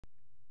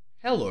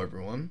Hello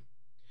everyone,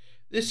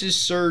 this is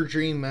Sir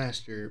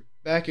Dreammaster,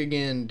 back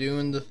again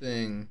doing the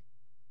thing.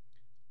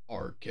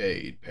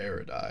 Arcade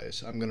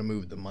Paradise. I'm gonna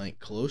move the mic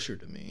closer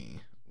to me.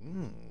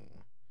 Ooh,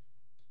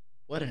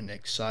 what an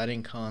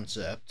exciting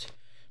concept.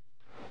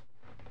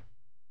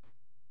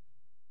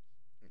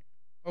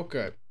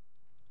 Okay.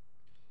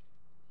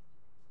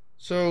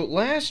 So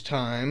last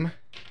time,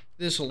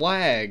 this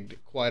lagged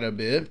quite a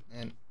bit,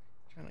 and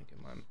I'm trying to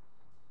get my...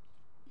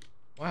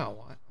 Wow,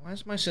 why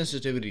is my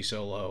sensitivity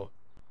so low?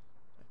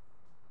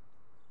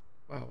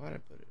 Wow, why'd I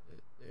put it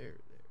there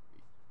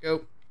we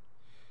go.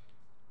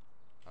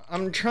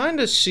 I'm trying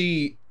to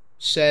see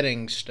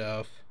setting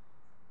stuff.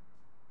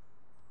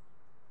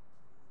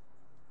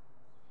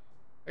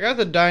 I got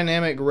the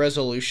dynamic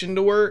resolution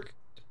to work.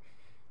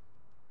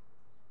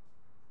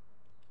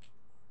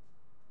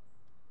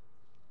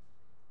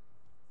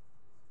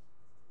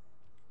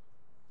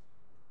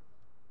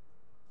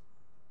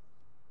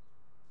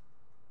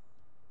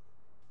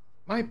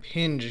 My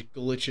pin just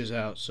glitches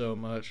out so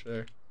much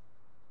there.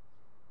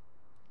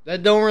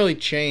 That don't really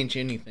change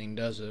anything,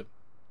 does it?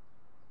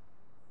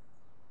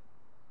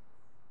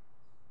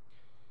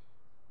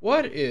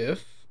 What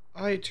if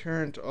I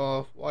turned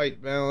off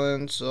white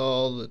balance,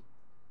 all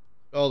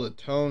the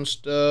tone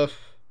stuff?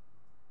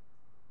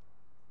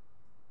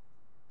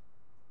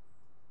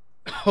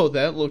 Oh,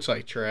 that looks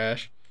like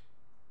trash.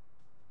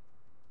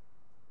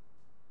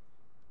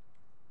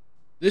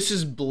 This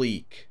is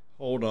bleak.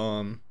 Hold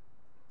on.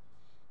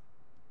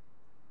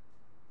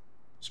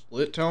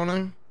 Split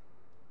toning?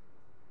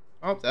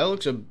 Oh, that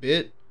looks a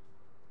bit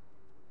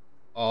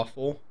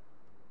awful.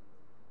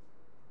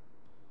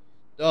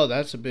 Oh,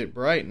 that's a bit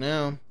bright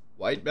now.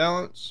 White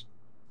balance?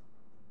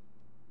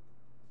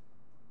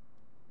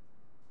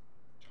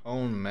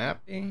 Tone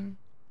mapping?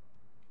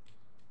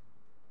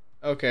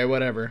 Okay,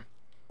 whatever.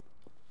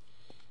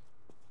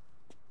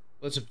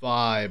 Let's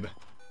vibe.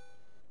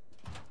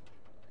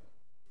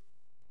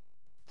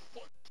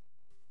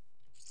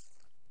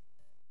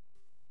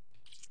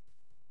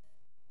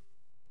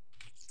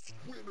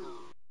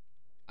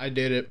 I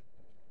did it.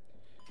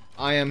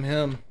 I am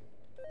him.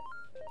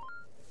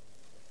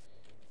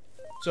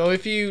 So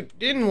if you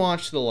didn't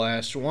watch the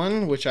last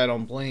one, which I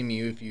don't blame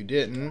you if you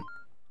didn't,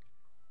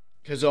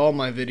 because all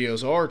my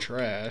videos are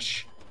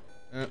trash.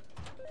 If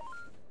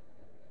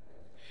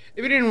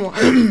you didn't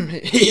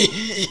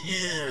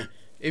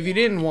if you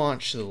didn't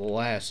watch the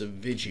last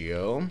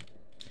video,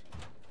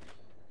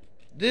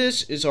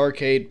 this is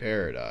Arcade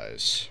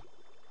Paradise.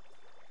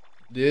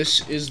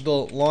 This is the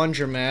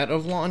laundromat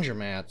of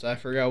laundromats. I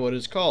forgot what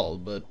it's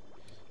called, but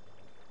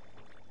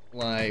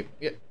like,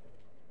 yeah.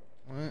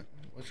 What?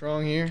 What's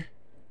wrong here?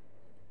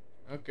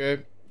 Okay.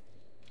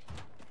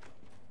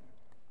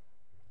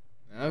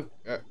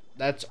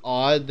 That's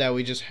odd that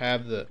we just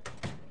have the...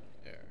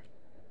 There.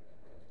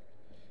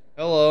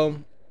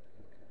 Hello.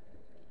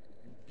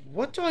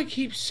 What do I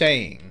keep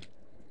saying?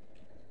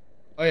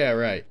 Oh yeah,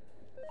 right.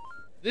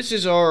 This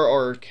is our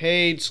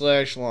arcade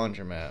slash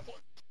laundromat.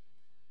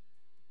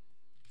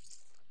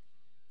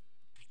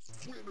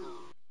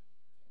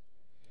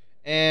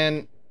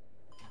 And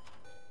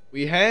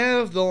we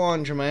have the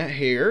laundromat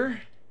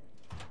here.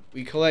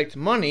 We collect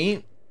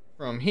money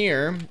from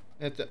here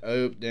at the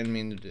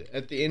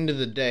at the end of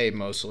the day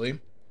mostly.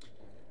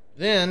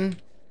 Then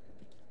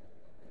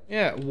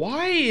yeah,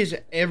 why is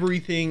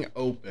everything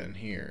open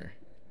here?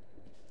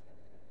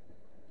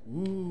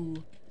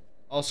 Ooh.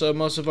 Also,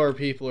 most of our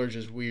people are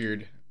just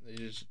weird. They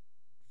just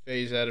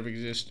phase out of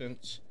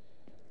existence.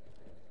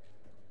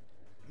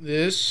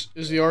 This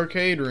is the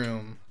arcade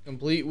room,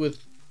 complete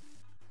with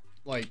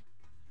like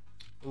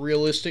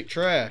realistic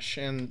trash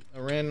and a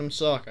random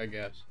sock, I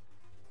guess.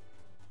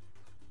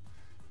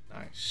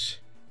 Nice.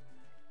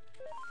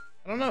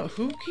 I don't know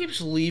who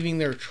keeps leaving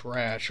their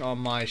trash on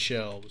my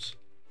shelves.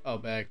 Oh,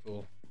 bag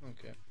full.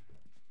 Okay.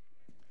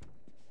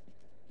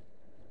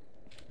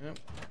 Yep.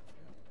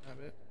 I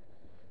bet.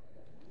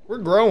 We're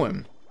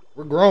growing.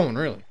 We're growing,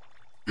 really.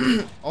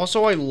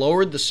 Also, I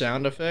lowered the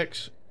sound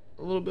effects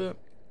a little bit.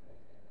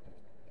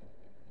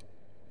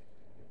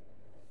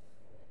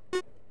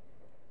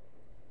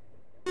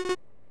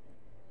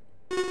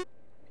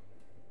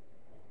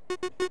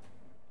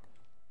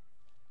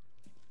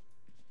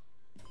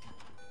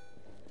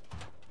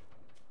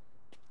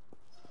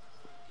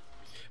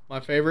 My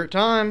favorite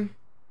time.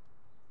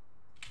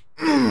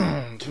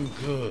 Too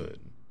good.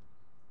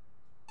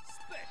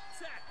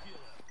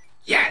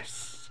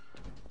 Yes!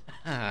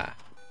 Ha!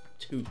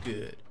 Too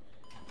good.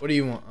 What do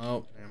you want?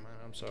 Oh, never mind.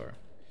 I'm sorry.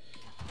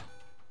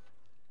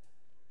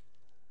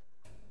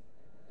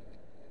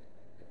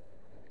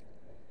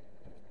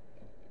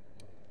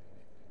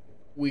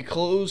 We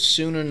close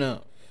soon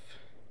enough.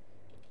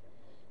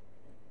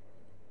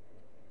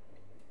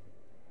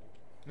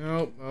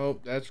 Nope,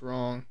 nope, that's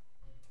wrong.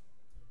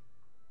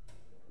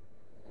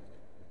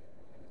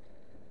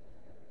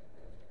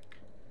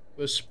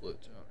 With split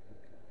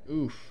tone.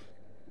 Oof.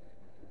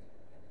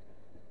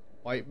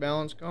 White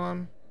balance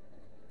gone.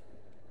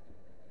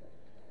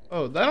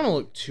 Oh, that don't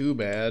look too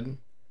bad.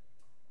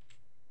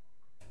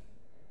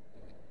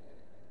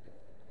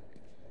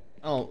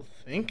 I don't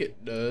think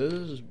it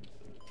does.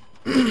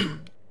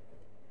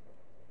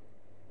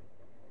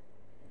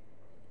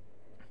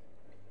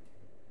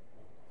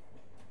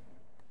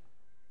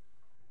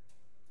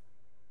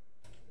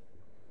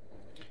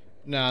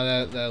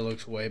 Nah, that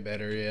looks way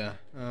better, yeah.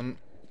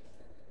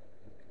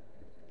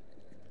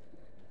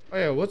 Oh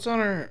yeah, what's on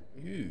our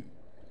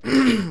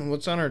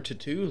what's on our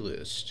to-do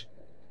list?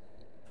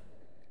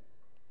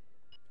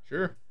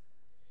 Sure.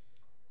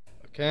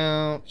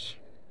 Accounts.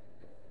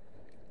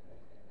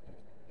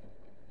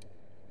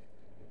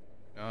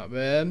 Not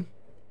bad.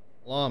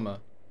 Llama.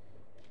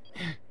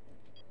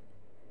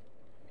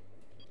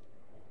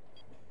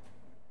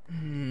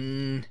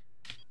 Hmm.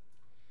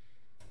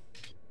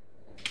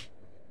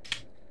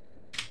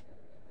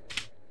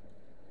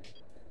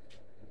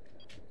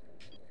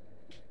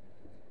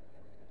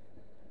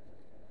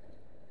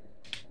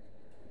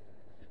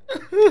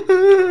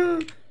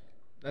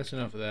 That's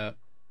enough of that.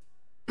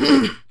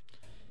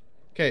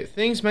 Okay,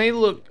 things may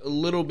look a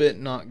little bit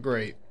not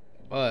great,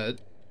 but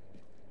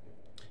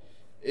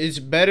it's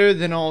better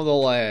than all the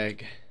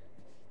lag.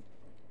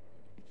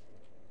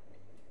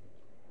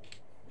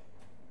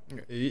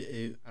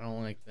 I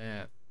don't like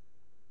that.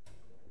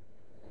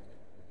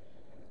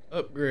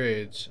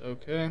 Upgrades,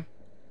 okay.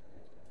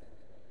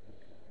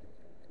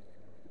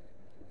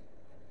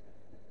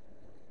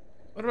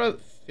 What about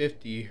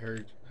 50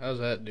 hertz? How's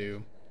that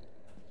do?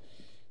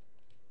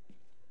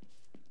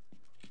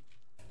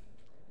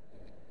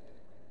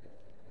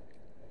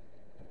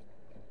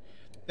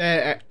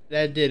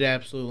 That did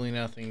absolutely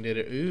nothing, did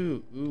it?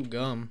 Ooh,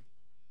 gum.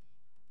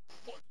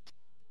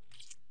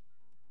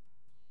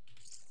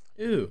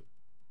 Ooh.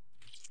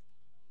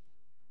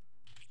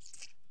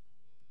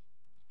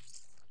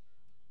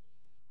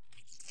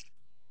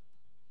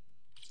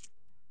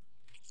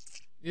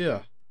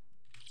 Yeah.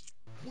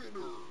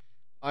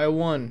 I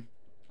won.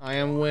 I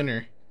am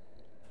winner.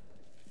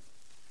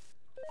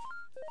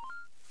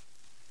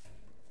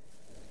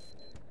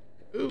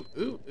 Ooh.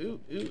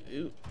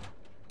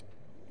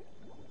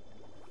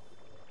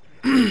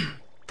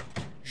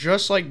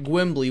 Just like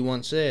Gwimbly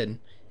once said.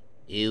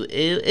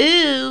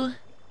 Ooh.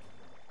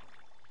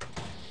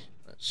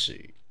 Let's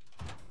see.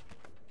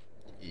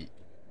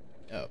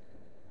 Oh.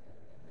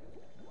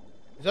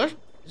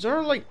 Is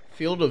our like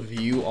field of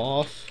view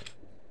off?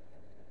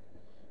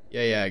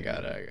 Yeah, I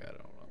got it. Hold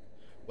on.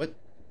 What?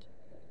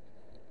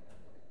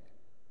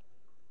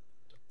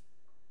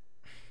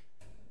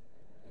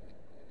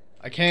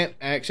 I can't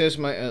access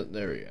my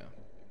there we go.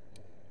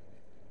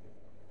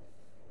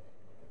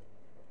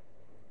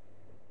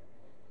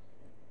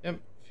 Yep,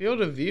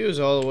 field of view is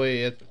all the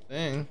way at the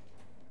thing.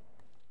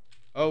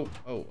 Oh,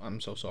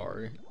 I'm so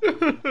sorry.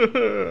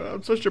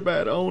 I'm such a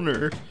bad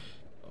owner.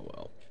 Oh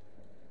well.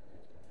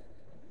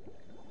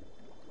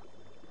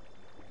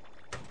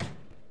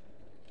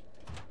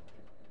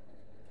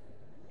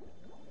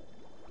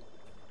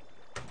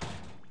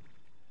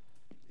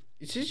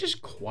 Is it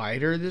just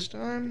quieter this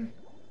time?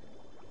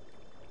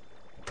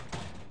 I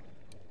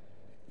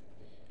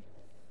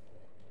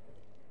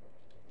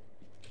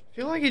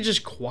feel like it's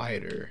just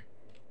quieter.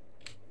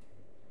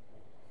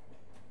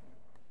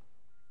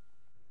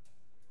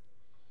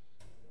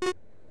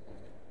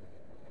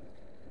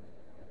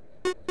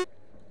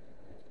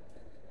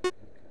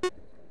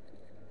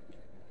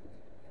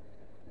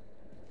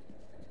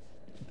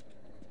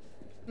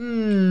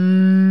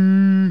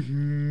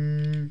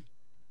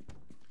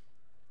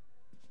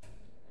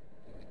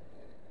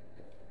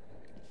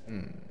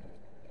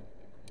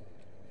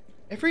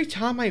 Every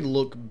time I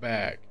look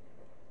back,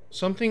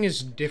 something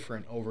is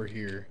different over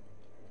here.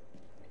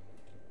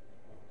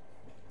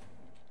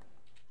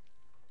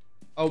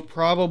 Oh,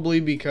 probably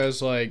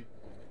because, like,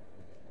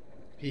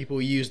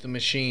 people use the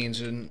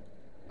machines and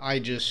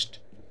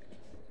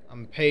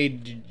I'm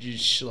paid to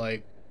just,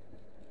 like,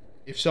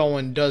 if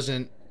someone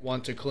doesn't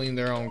want to clean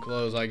their own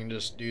clothes, I can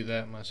just do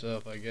that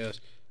myself, I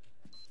guess.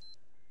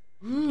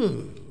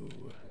 Ooh.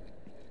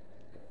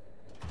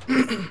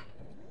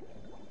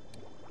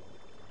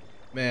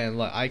 Man,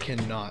 like, I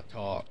cannot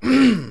talk.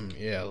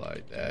 Yeah,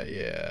 like that,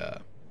 yeah.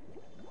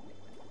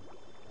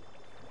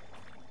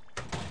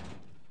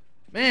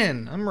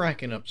 Man, I'm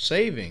racking up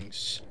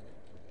savings.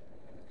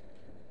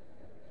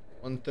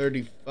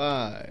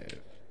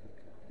 135.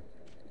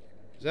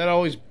 Is that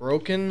always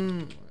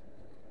broken?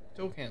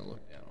 Still can't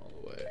look down all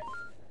the way.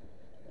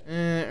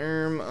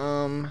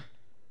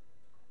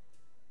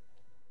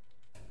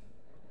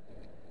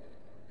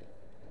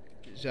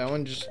 Is that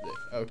one just...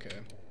 Okay.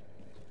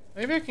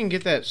 Maybe I can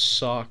get that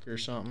sock or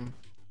something.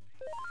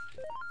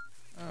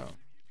 Oh.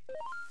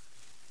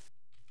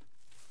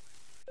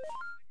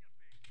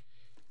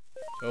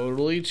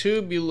 Totally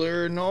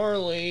tubular,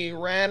 gnarly,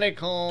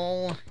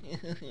 radical.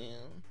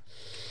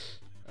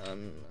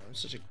 I'm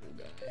such a cool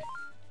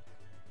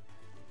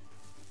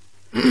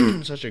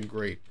guy. Such a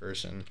great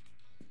person.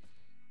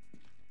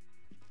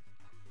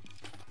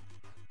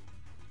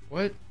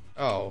 What?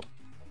 Oh.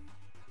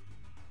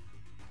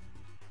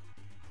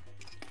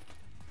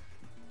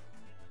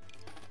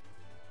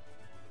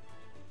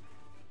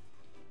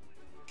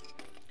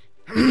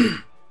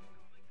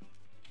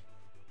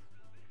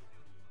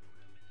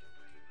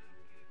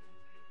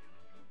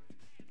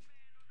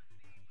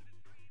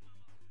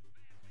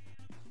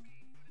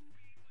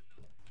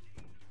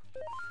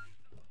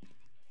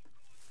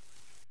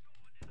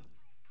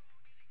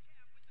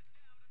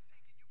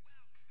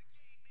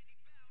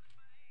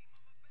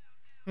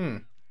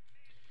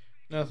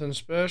 Nothing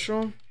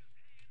special.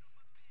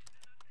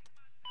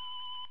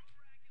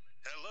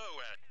 Hello,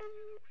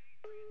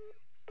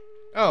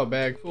 Oh,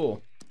 bag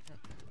full.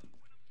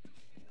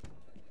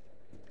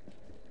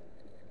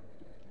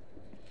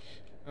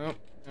 Oh,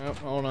 oh,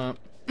 hold on.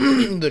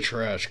 The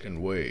trash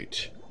can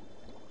wait.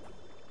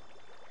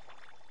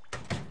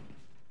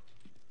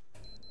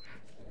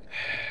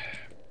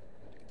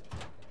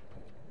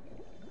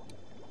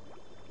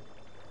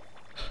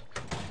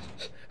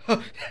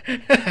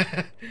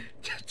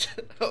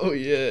 Oh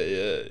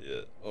yeah.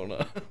 Hold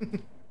on.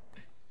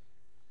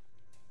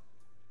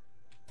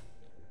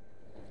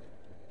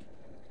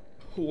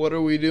 What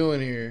are we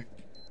doing here?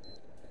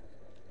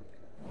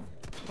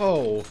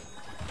 Oh,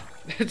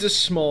 it's a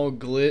small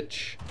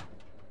glitch.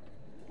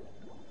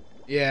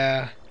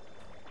 Yeah.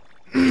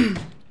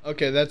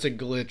 Okay, that's a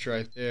glitch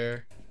right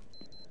there.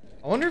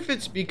 I wonder if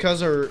it's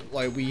because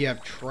like we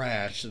have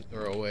trash to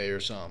throw away or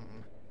something.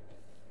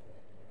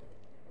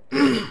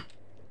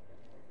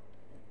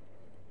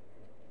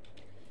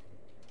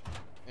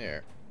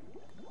 There.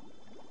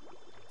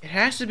 It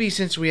has to be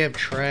since we have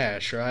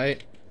trash,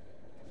 right?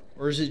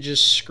 Or is it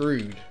just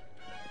screwed?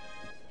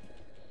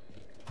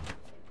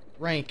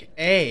 Rank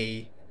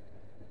A?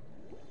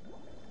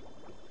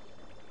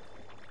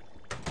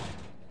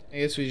 I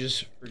guess we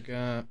just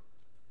forgot.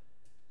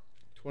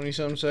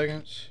 20-something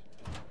seconds?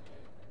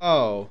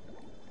 Oh.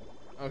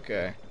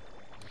 Okay.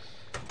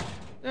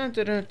 Dun,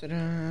 dun, dun, dun,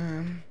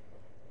 dun.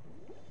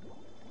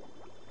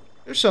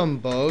 There's some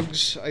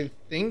bugs. I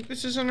think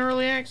this is an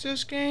early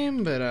access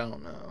game, but I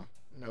don't know.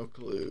 No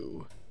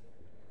clue.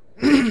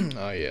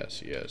 Ah,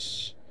 yes.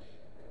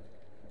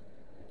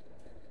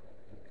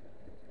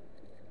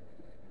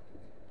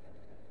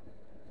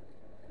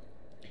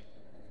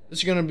 This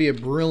is gonna be a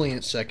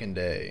brilliant second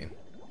day.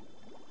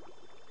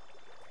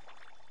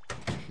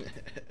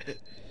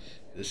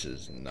 This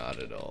is not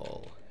at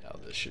all how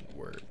this should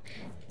work.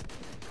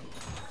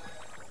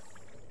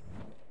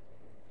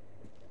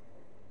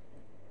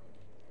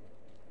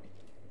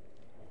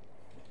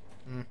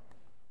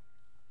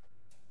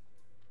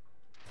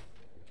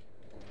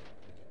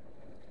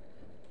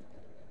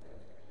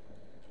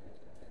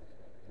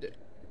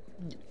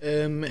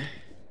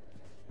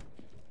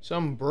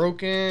 Some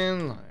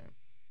broken.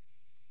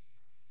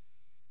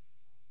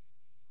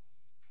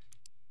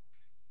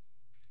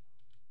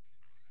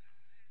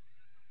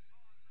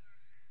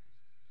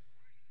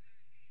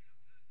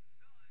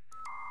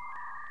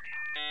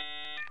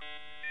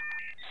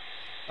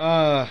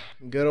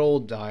 Good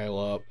old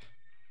dial-up.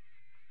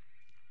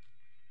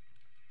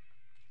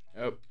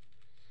 Yep.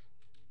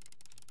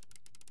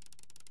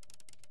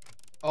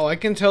 Oh, I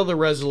can tell the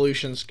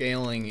resolution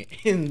scaling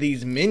in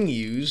these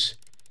menus.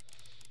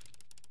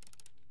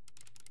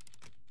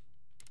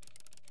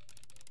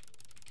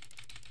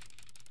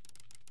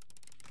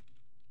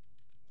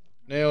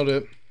 Nailed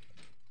it.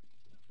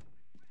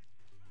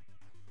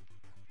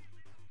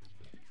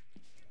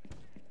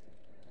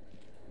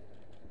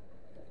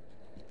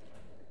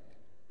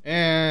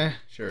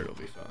 Sure, it'll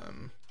be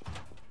fun.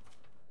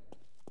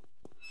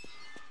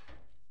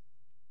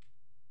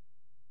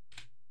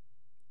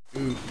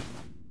 Ooh.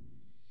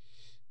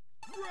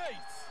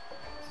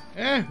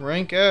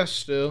 Rank S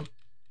still.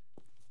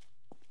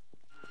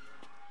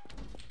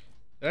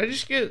 Did I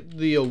just get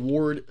the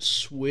award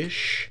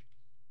swish?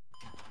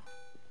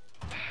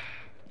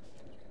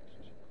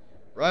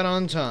 Right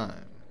on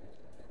time.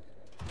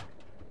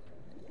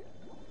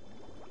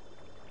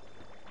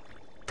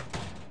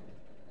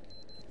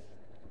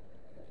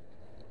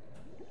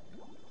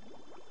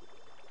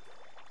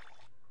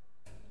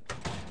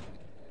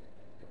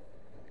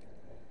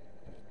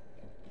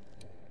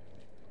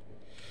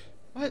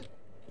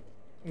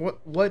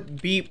 What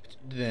beeped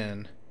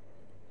then?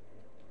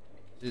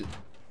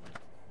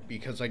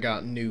 Because I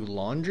got new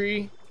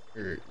laundry?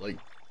 Or, like...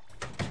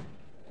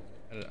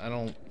 I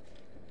don't...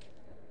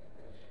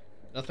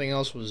 Nothing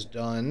else was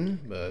done,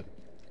 but...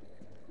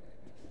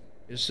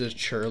 Is the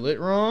churlet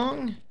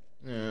wrong?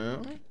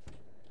 No.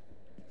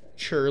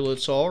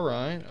 Churlet's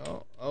alright.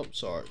 Oh,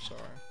 sorry.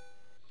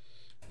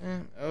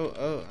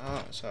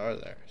 Sorry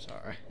there.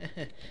 Sorry.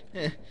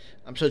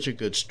 I'm such a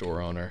good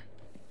store owner.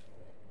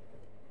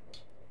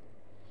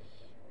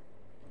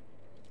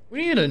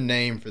 We need a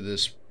name for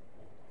this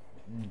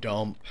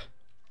dump.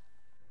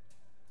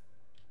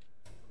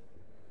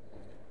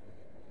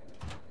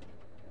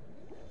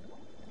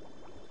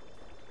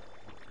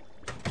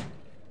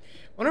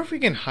 Wonder if we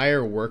can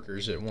hire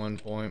workers at one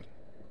point.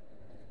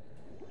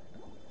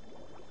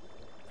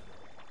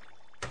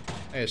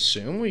 I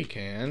assume we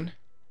can.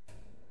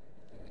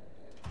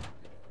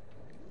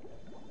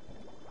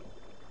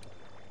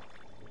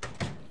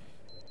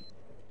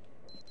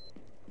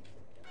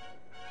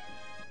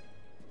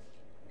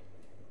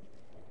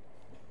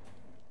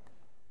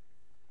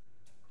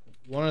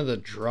 One of the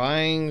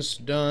drying's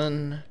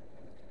done.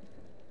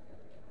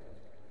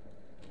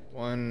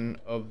 One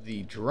of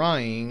the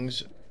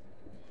dryings...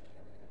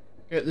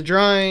 Okay, the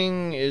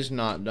drying is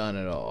not done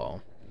at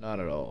all. Not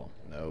at all.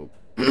 Nope.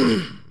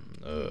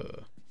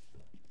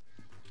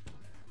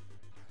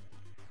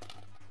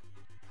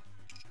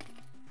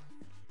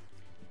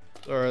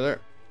 Sorry there.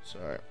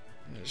 Sorry.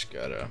 I just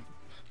gotta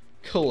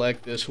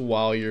collect this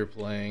while you're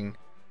playing.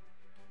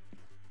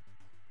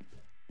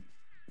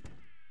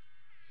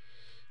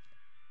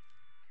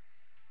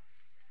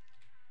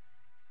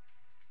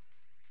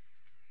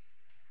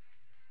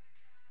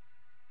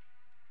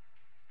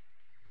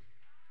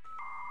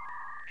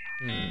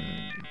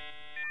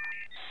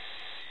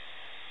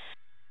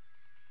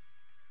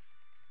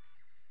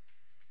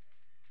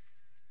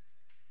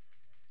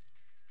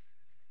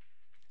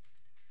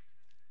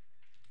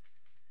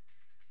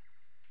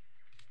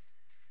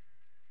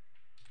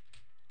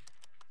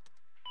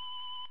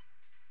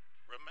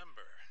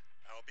 Remember,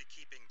 I'll be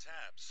keeping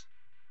tabs.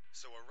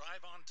 So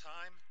arrive on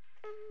time.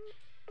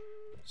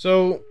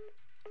 So,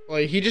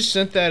 like, he just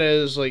sent that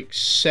as, like,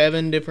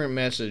 7 different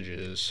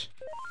messages.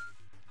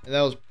 And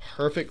that was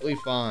perfectly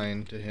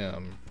fine to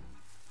him.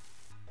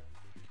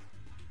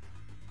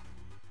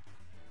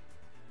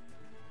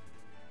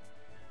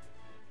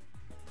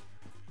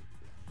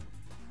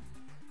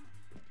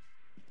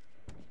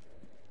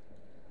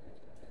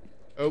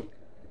 Oh.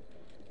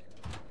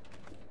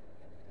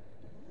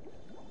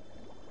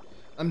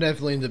 I'm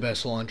definitely the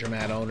best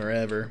laundromat owner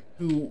ever,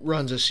 who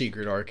runs a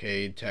secret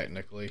arcade,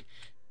 technically.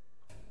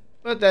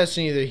 But that's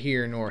neither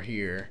here nor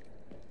here.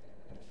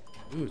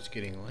 Ooh, it's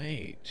getting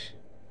late.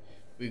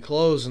 We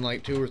close in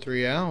like 2 or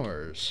 3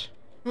 hours.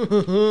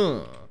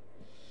 So,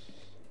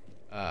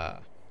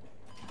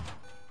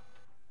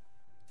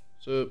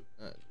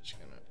 just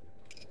gonna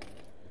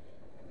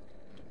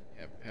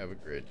have a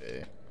great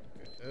day.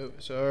 Okay. Oh,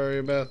 sorry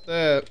about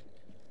that.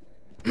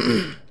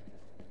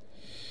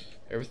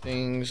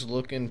 Everything's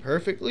looking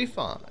perfectly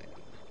fine.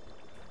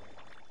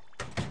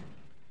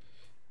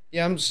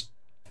 Yeah, I'm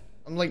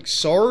like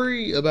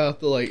sorry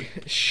about the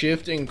like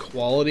shift in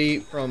quality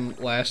from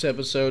last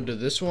episode to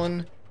this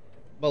one,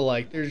 but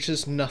like there's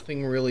just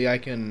nothing really I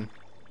can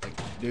like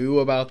do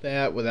about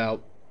that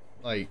without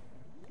like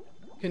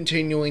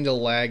continuing to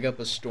lag up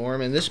a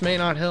storm, and this may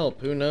not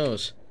help. Who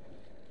knows?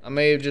 I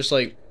may have just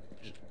like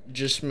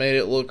just made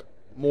it look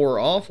more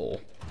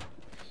awful.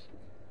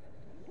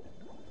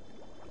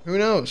 Who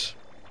knows?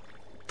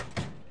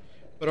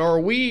 But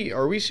are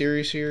we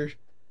serious here?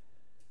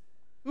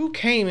 Who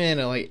came in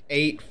at like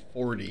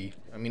 8:40?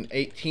 I mean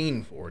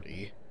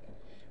 18:40.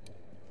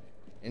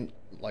 And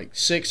like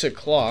 6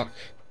 o'clock.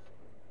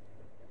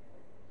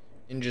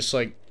 And just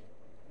like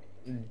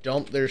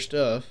dump their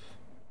stuff.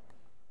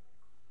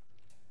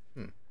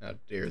 How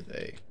dare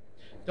they?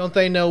 Don't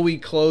they know we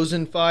close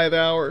in 5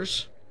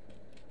 hours?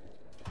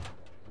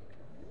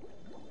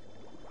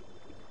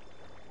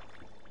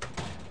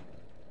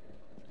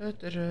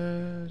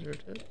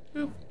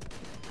 Boop.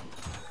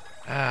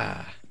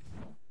 Ah.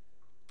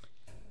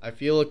 I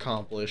feel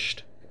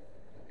accomplished.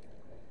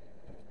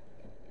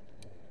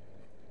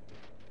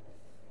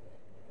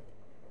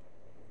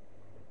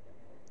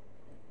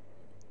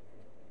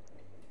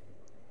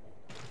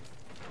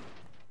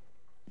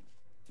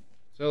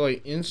 So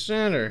like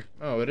instant or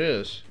oh it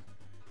is.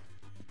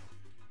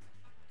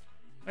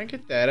 Can I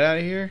get that out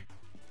of here?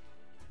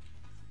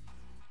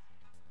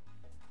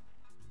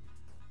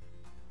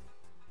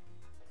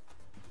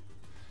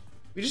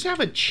 We just have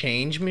a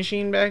change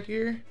machine back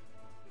here?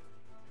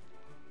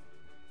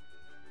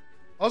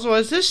 Also,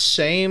 has this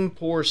same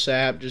poor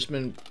sap just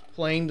been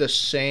playing the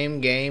same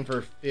game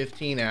for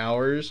 15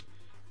 hours?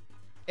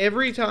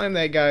 Every time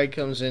that guy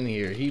comes in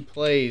here, he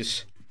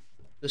plays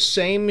the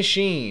same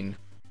machine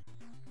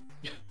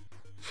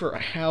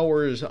for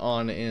hours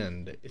on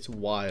end. It's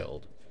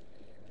wild.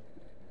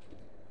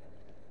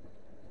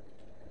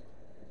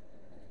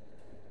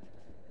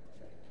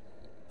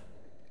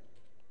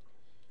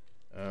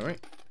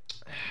 Alright.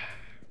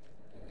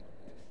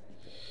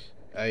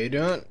 How you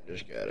doing?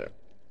 Just got it.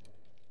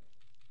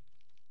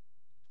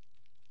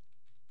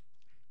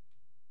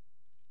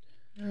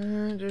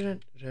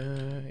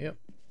 Yep.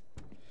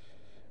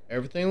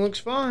 Everything looks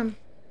fine.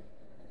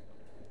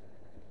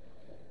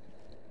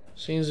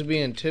 Seems to be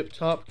in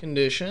tip-top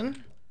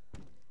condition.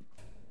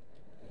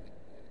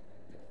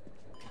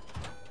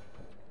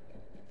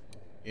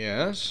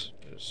 Yes.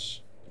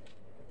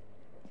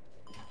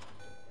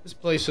 This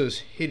place is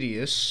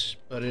hideous,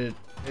 but it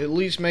at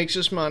least makes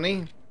us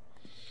money.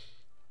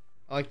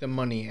 I like the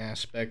money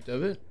aspect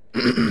of it.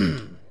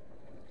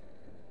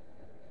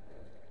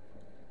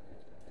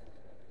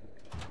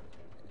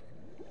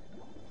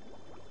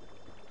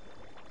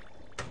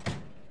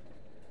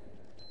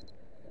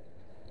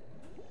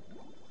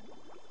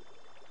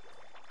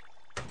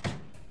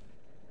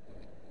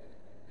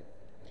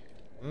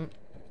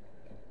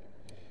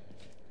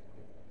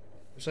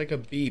 There's like a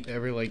beep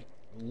every like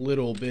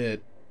little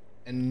bit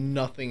and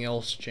nothing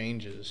else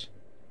changes.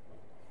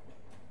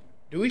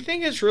 Do we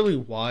think it's really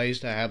wise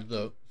to have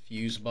the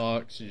fuse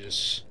box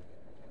just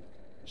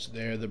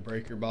there, the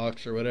breaker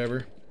box or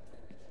whatever?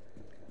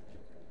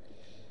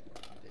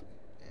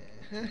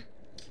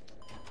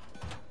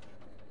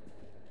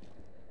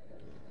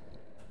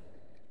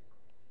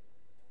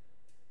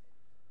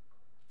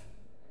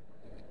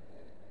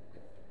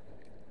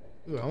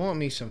 Ooh, I want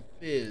me some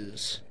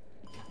fizz.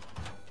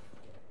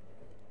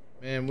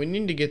 Man, we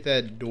need to get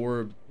that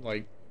door,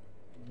 like,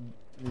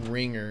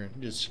 ringer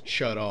just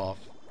shut off.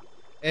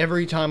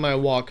 Every time I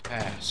walk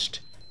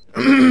past.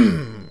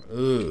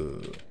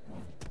 Ugh.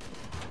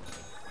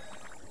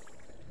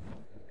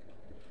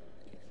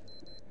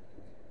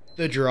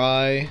 The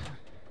dry.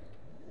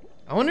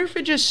 I wonder if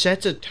it just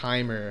sets a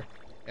timer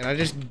and I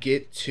just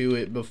get to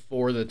it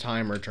before the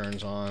timer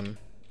turns on.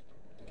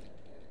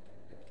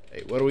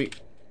 Hey, what do we...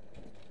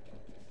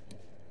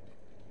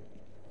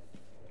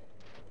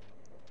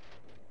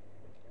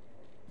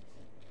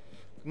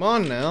 Come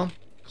on now.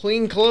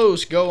 Clean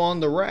clothes go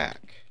on the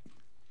rack.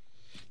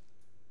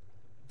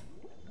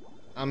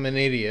 I'm an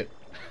idiot.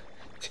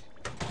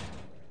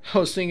 I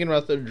was thinking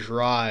about the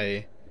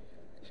dry.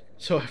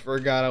 So I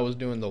forgot I was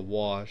doing the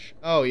wash.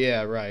 Oh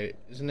yeah, right.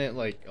 Isn't it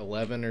like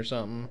 11 or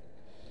something?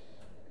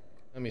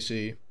 Let me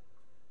see.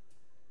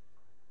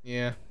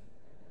 Yeah.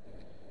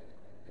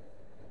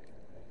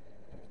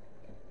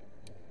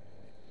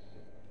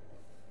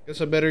 Guess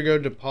I better go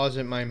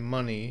deposit my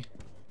money.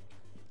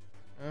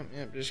 Oh,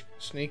 yeah, just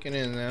sneaking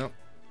in now.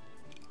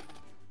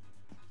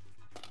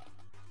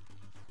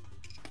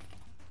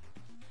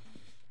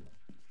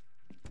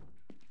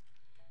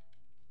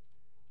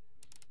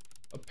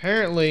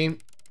 Apparently,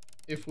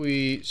 if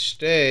we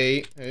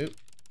stay...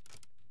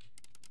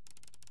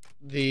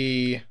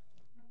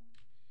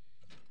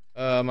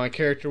 my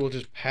character will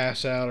just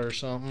pass out or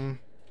something.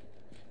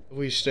 If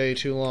we stay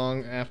too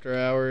long after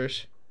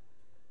hours.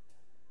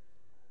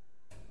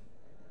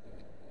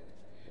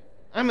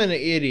 I'm an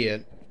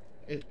idiot.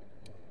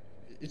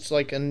 It's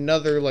like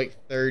another,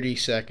 like, 30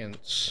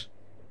 seconds.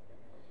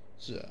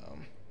 So...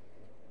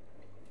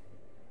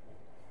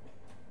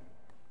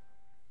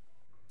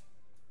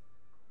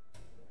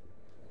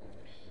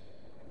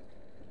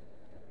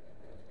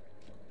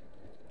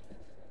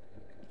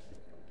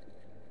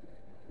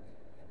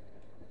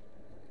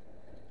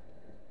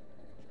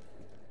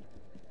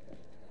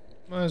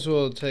 Might as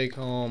well take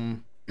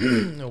home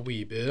a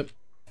wee bit.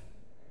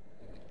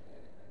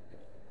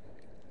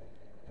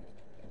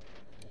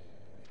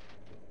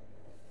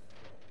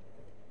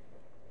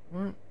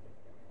 Well,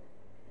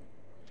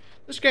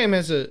 this game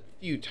has a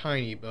few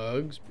tiny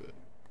bugs, but...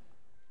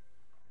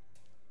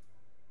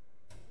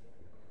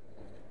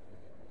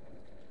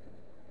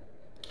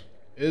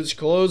 It's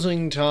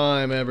closing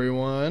time,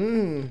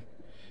 everyone.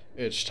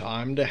 It's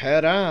time to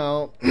head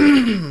out.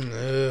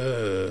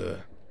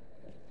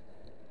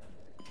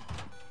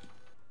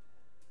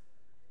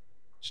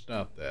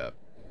 Stop that.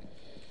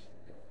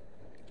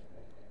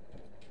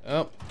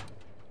 Oh.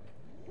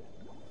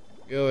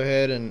 Go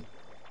ahead and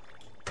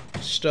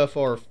stuff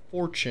our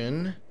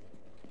fortune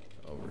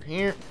over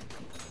here.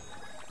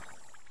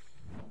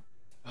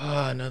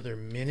 Ah, another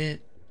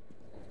minute.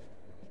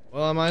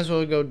 Well, I might as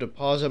well go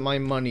deposit my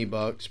money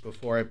bucks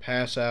before I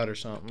pass out or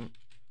something.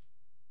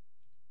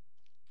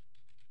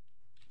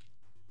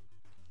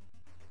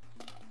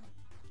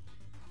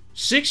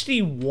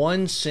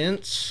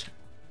 $0.61.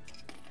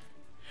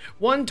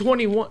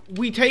 121.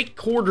 We take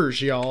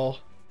quarters, y'all.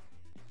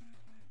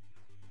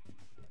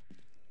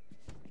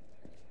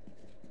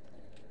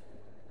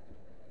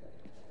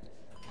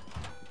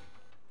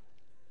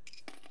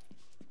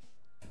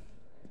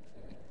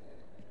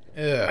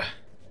 Ugh.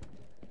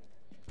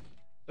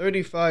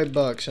 35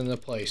 bucks in the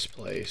place.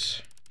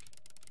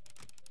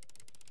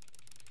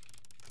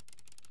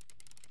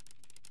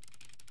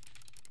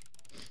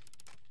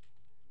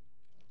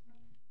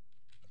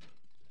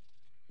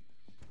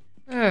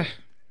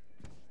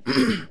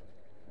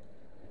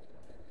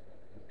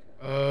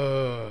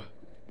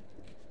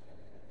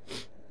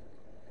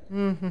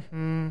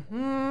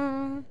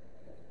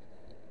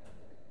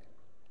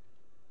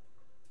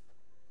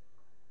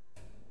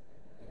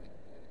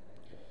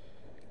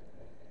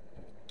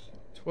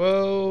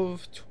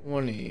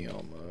 $12.20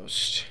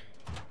 almost.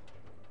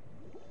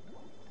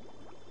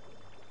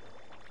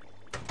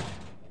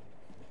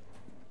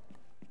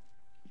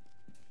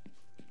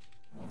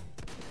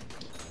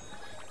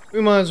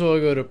 We might as well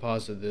go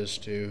deposit this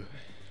too.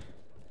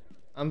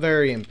 I'm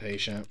very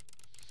impatient.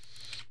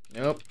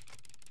 Nope.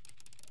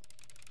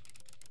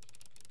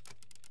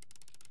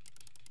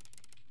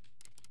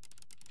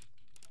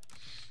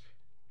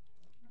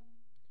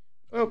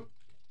 Well,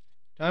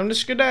 time to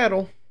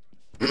skedaddle.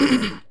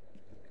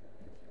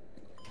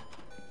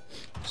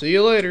 See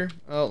you later.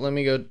 Oh, let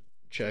me go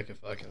check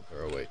if I can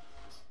throw away.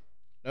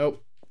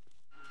 Nope.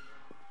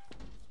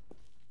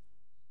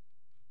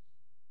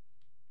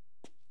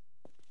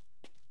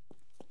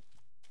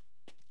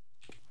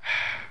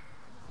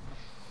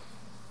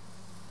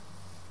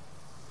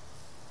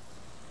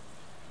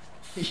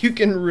 You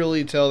can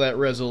really tell that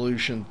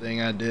resolution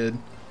thing I did.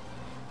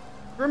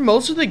 For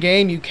most of the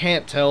game, you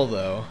can't tell,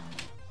 though.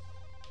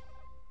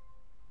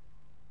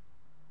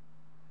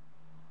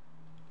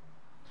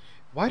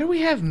 Why do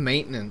we have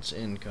maintenance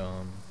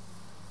income?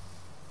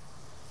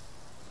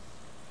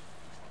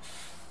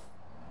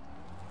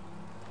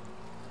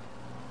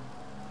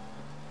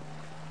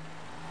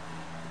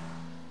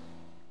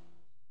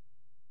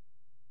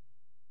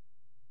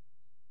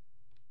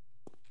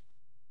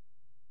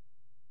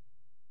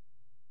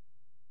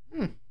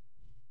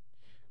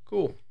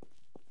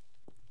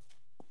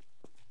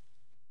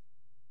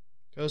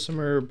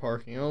 customer,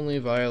 parking only.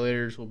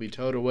 Violators will be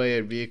towed away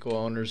at vehicle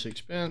owner's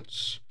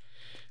expense.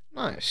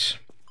 Nice.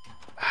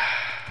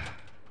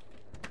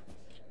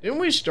 Didn't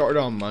we start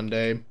on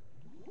Monday?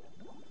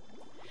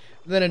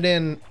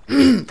 Then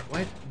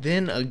what?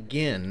 Then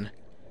again,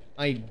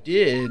 I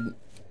did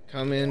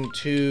come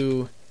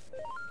into,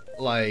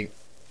 like,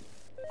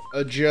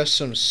 adjust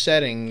some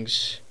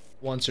settings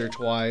once or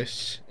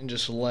twice and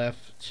just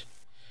left.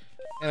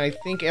 And I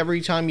think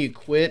every time you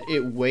quit,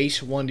 it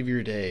wastes one of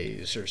your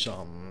days or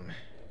something.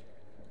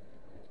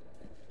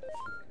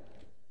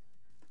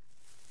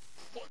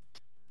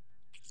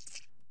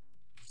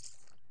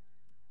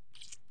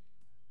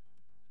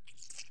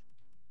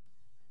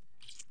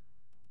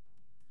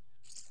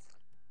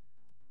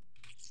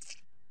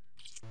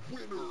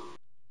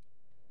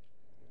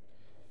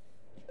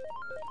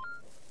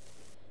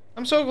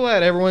 I'm so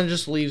glad everyone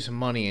just leaves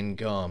money and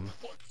gum.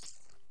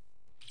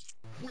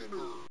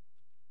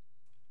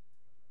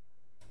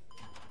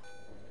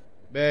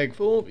 Bag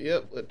full?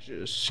 Yep, let's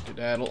just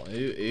skedaddle.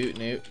 Ooh,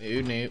 nope,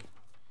 ooh, nope.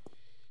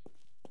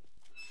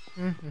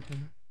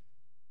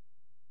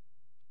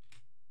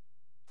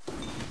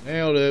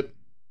 Nailed it.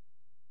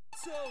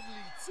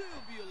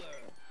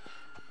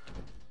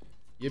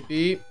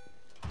 Yippee.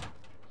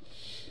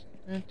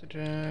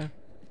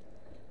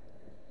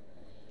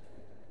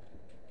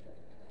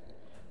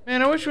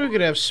 Man, I wish we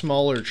could have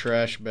smaller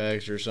trash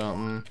bags or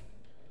something.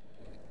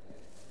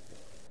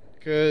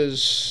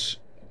 Because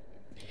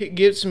it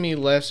gives me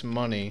less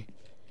money.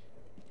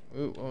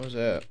 Ooh, what was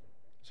that?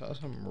 I saw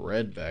something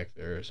red back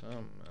there or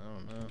something. I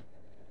don't know.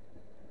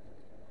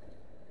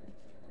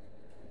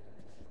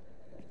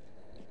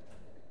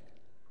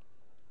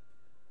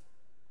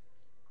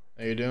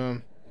 How you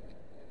doing?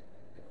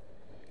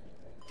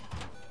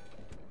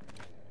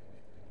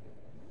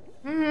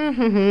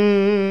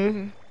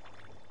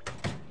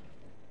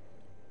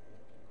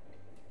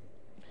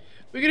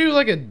 We could do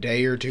like a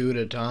day or two at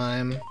a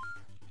time.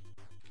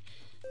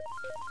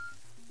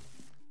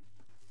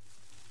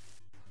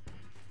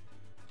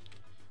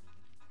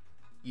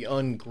 The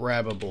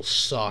ungrabbable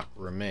sock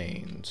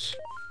remains.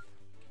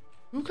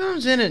 Who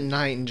comes in at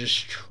night and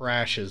just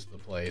trashes the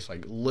place?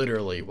 Like,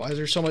 literally. Why is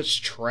there so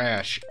much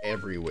trash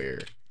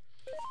everywhere?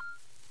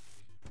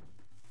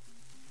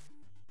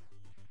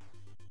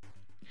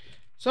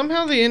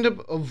 Somehow they end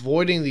up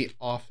avoiding the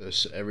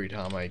office every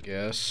time, I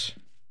guess.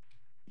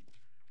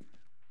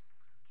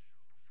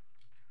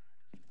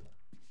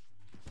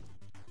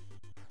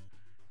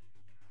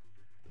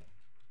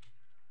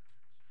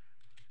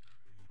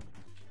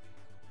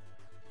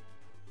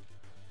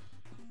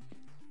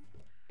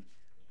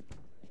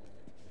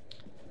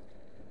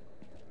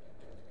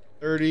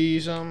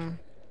 $30-something.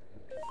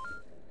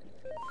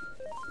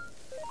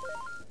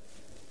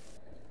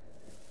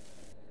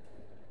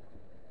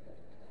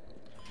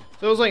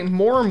 So it's like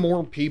more and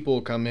more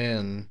people come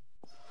in.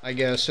 I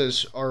guess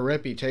as our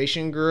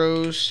reputation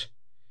grows,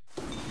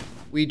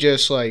 we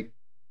just like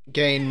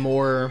gain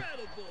more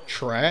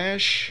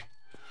trash.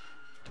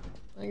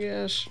 I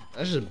guess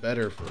that's just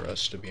better for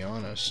us, to be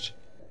honest.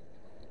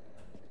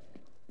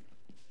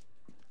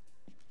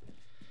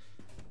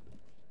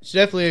 It's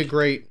definitely a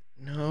great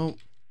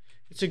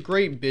it's a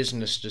great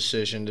business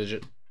decision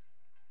to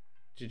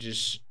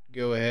just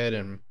go ahead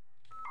and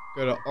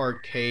go to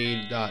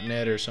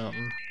arcade.net or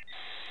something.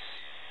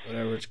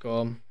 Whatever it's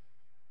called.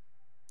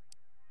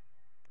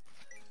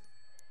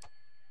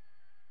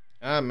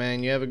 Ah,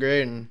 man, you have a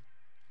great one.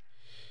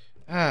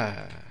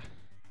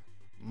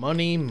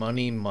 Money,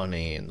 money,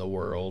 money in the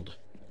world.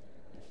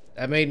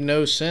 That made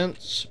no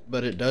sense,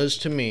 but it does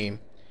to me.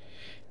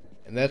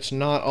 And that's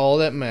not all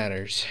that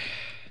matters.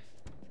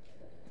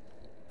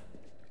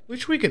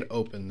 Wish we could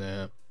open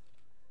that.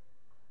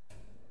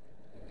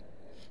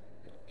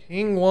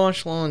 King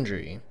Wash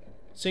Laundry.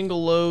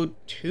 Single load,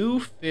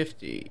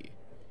 $250.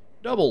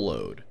 Double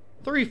load,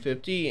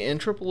 $350,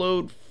 and triple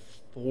load,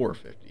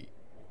 $450.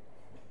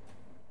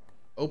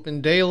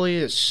 Open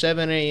daily at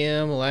 7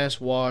 a.m.,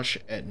 last wash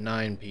at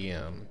 9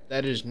 p.m.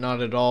 That is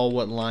not at all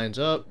what lines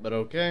up, but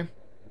okay.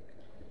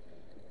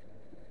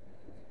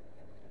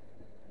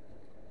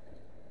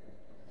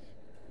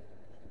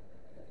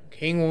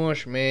 King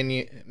Wash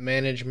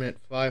Management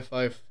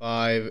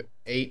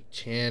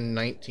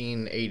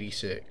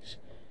 555-810-1986.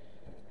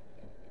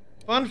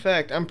 Fun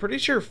fact, I'm pretty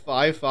sure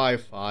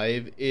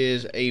 555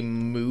 is a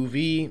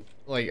movie,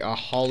 like a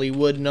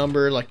Hollywood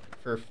number, like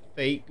for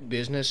fake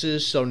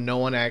businesses, so no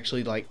one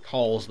actually like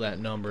calls that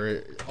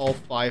number. All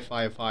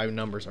 555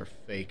 numbers are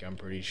fake, I'm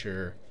pretty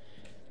sure.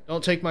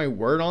 Don't take my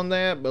word on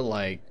that, but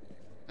like,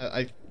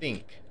 I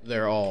think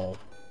they're all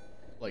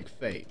like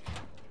fake.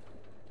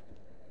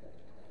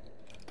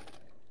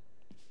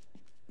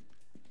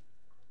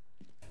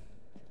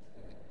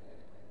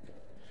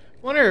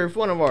 Wonder if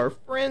one of our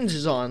friends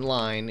is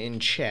online in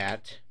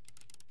chat.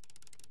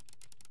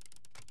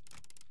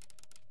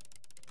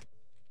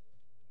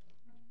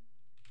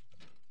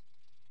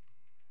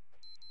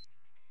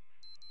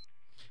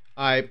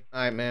 Alright,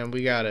 man,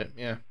 we got it,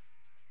 yeah.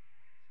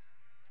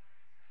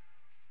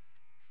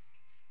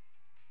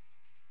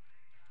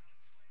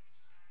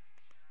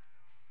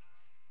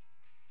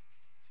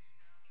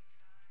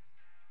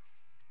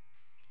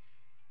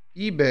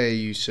 eBay,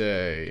 you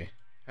say?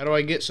 How do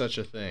I get such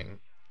a thing?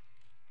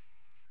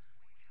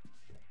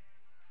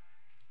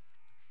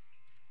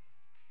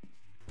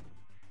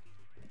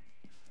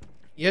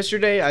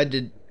 Yesterday I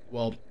did,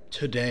 well,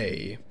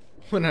 today,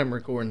 when I'm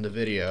recording the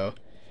video,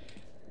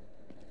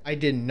 I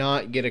did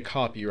not get a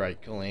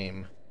copyright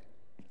claim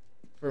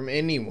from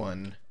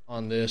anyone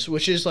on this,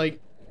 which is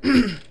like,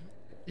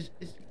 it's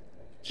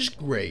just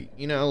great,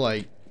 you know,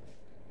 like,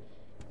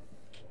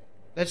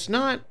 that's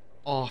not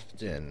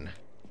often,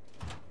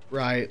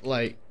 right?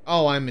 Like,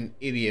 oh, I'm an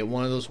idiot,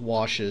 one of those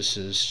washes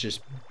is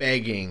just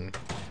begging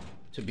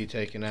to be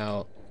taken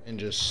out, and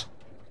just,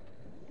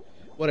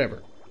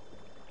 whatever.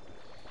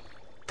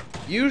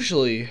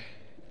 Usually,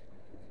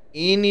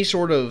 any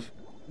sort of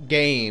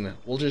game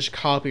will just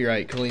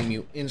copyright claim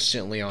you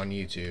instantly on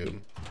YouTube,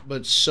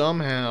 but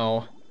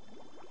somehow,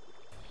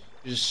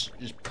 just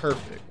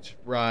perfect,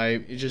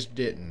 right? It just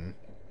didn't.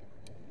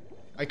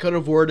 I could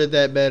have worded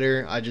that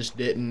better, I just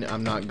didn't,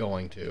 I'm not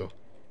going to.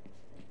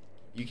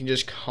 You can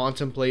just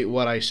contemplate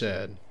what I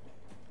said.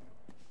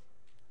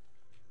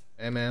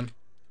 Hey, man.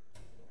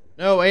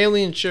 No,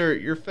 alien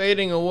shirt, you're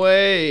fading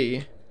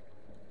away.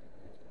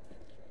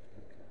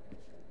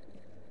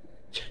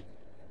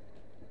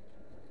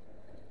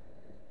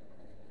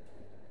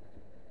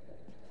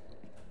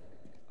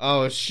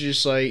 Oh, it's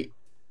just like,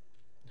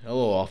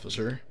 hello,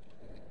 officer.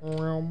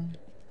 Oh.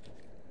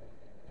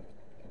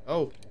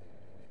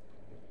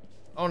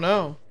 Oh,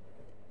 no.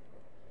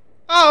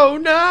 Oh,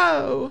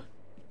 no!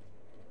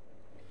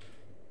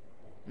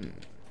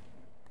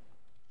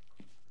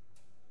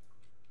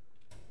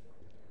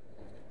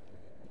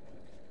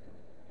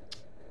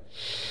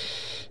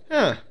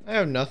 Huh, I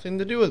have nothing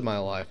to do with my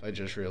life, I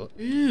just realized.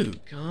 Ew,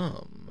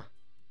 gum.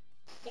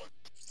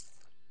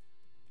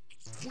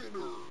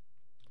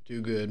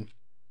 Too good.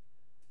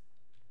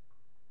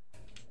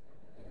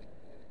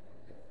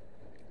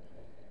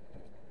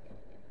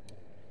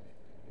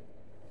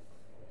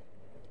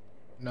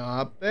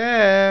 Not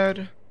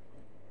bad.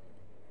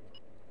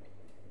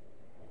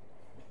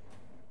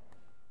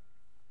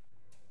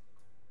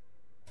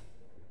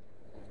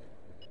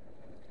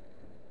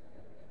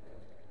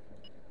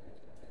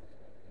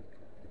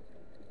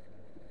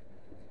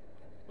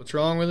 What's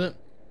wrong with it?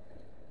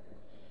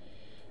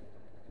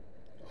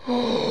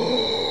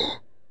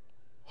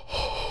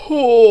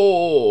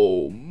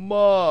 Oh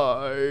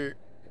my.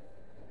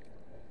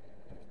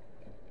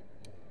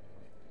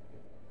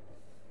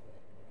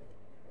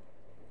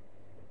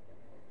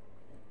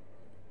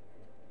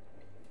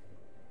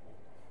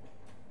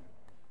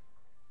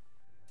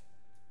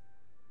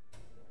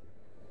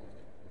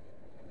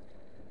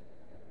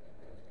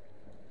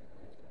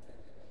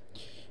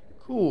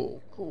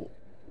 Cool, cool.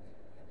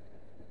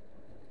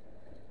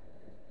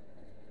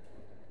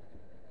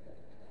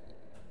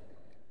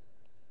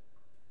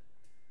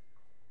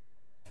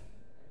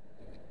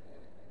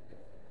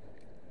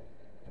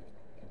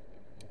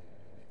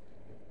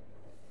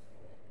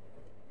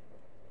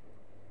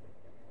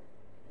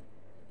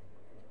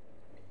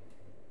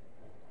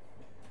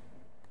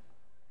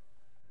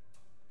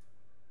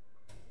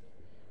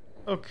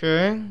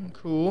 Okay,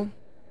 cool.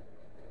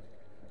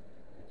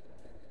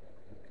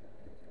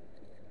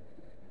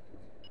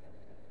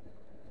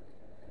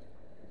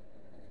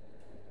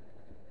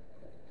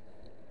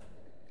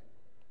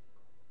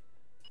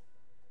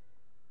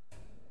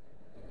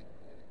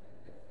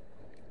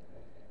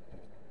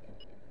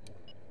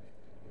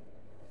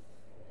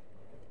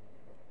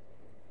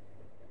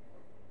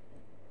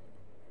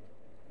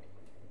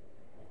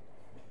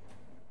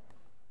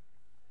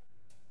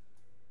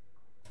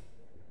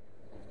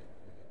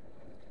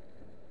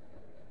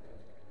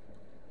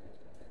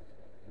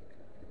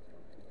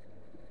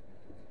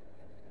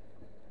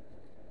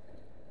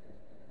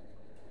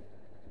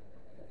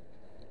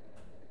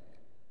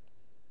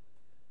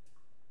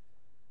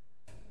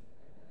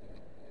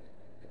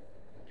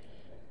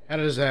 How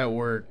does that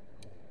work?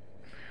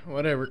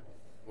 Whatever.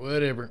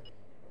 Whatever.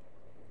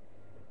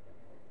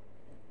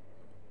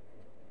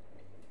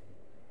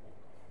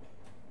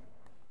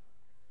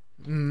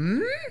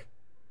 Hmm?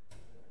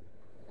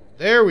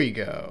 There we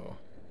go.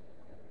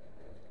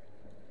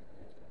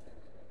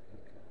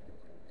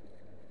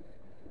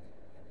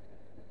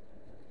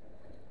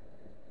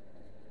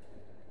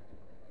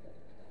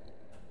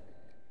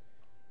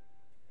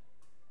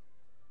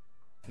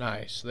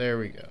 Nice. There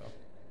we go.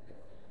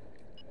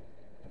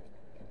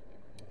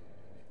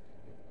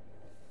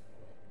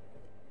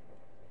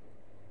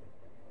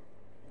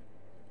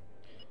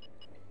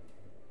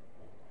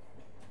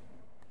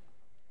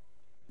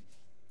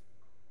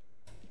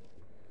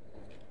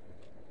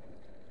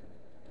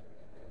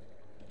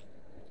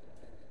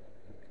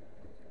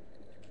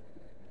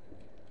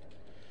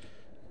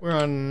 We're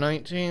on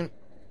 19.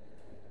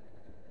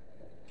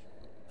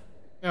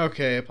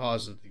 Okay, I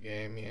paused the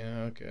game.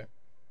 Yeah, okay.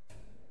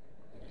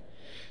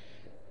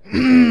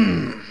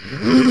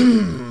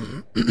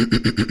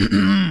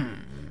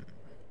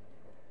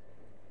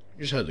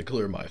 Just had to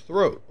clear my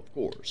throat, of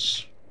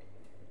course.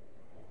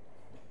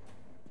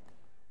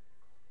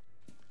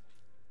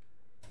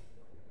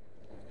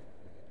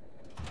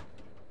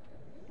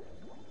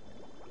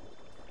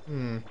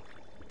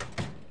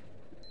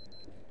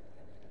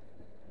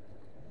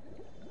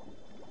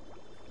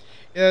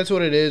 Yeah, that's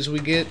what it is. We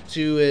get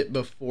to it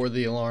before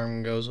the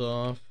alarm goes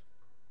off.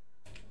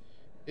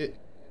 If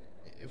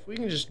we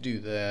can just do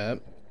that.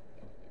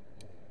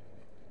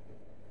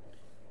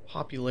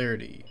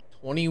 Popularity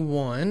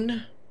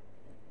 21,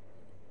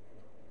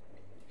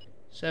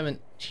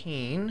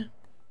 17,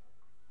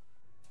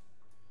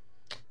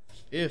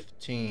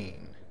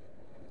 15.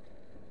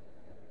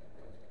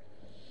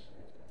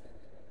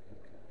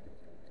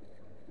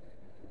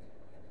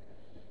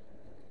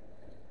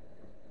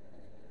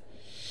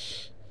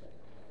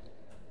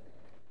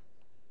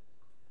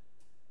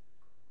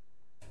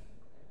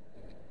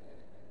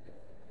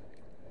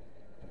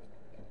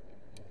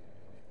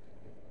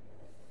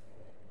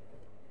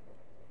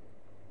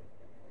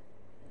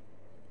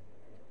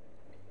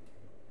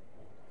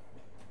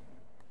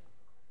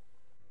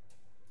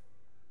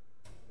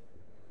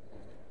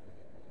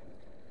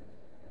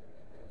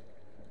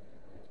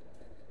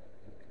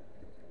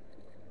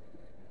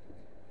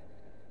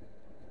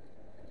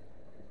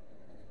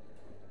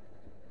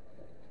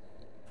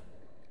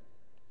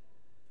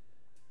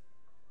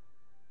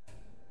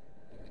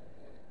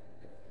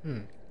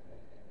 Hmm.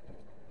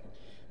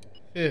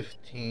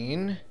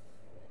 15.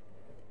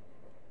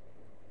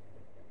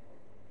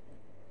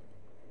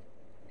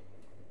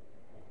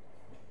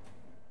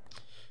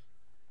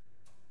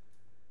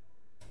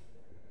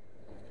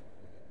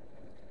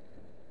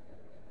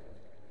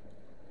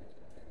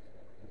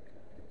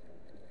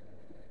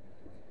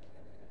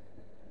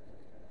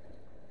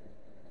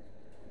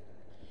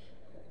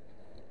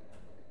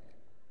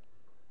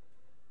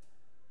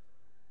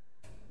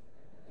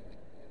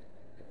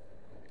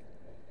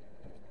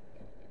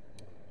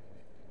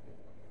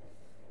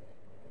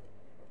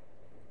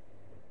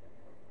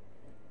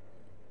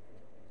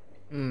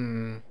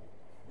 Hmm.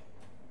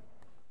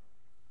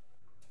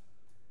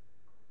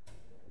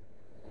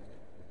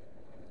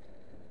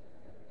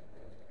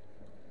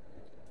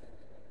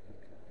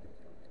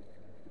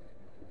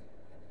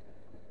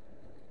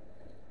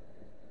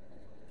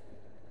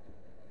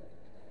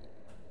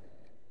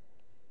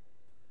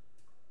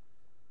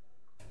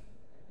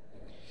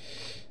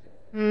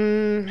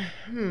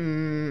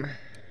 Hmm.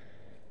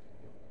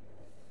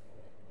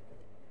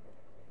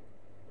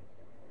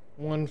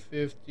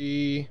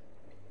 150.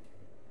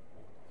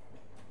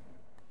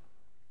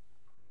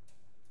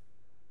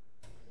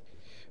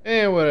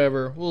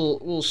 Whatever.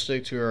 We'll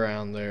stick to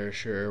around there.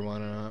 Sure, why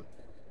not?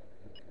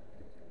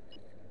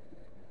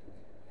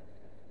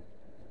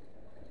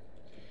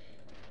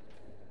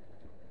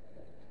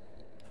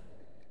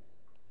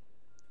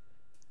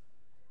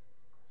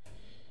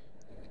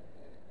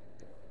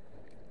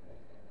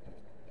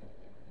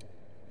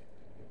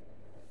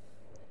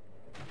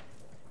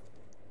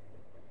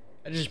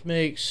 That just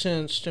makes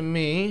sense to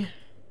me.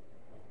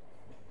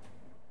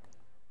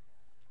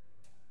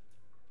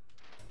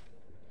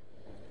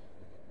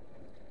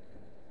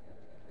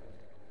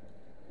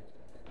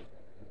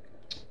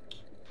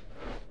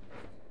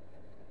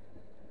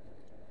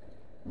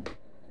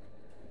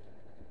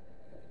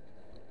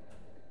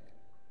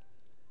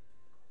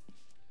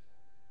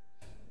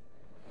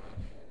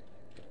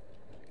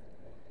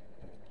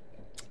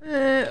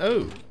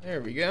 Oh,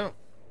 there we go.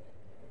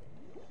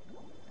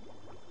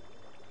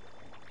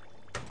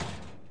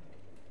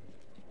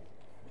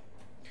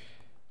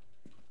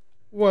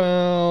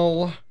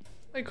 Well,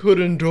 I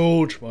could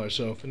indulge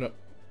myself in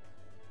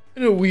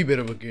a wee bit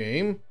of a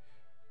game.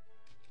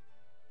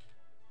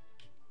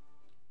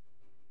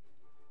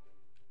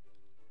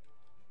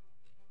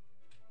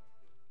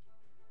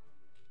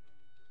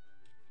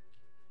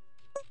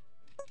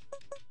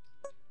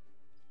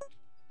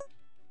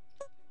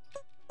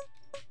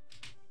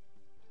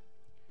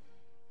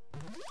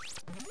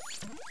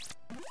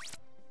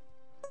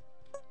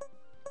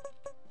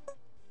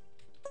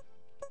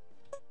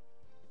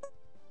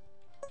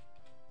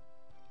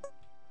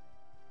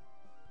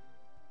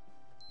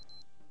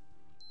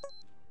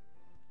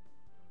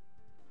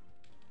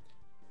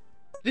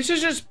 This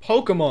is just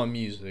Pokemon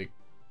music.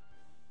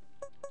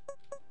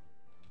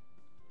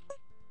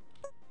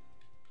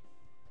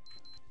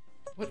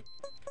 What?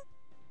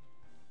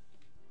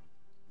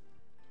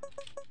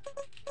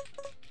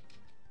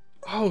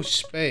 Oh,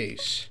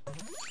 space.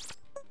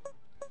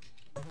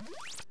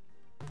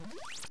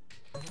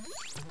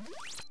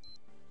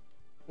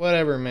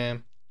 Whatever,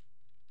 man.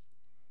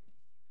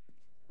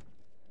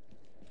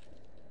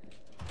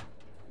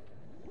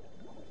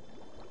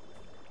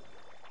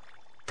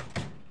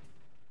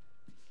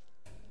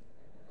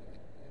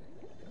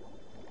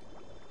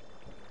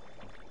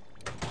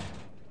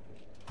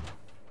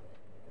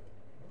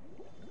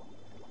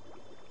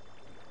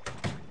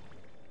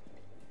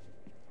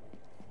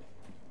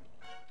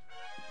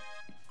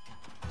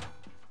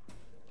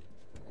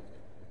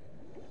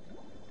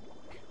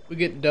 We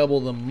get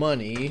double the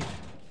money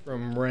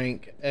from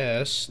rank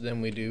S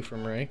than we do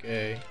from rank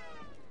A.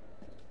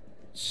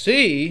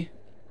 C?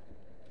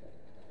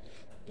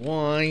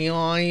 Why,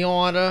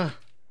 yada.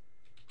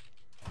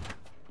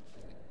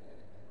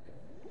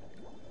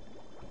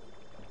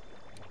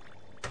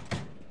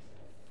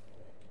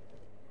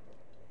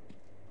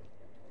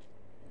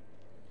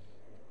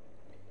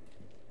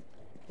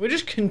 We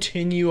just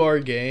continue our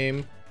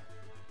game.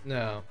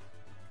 No.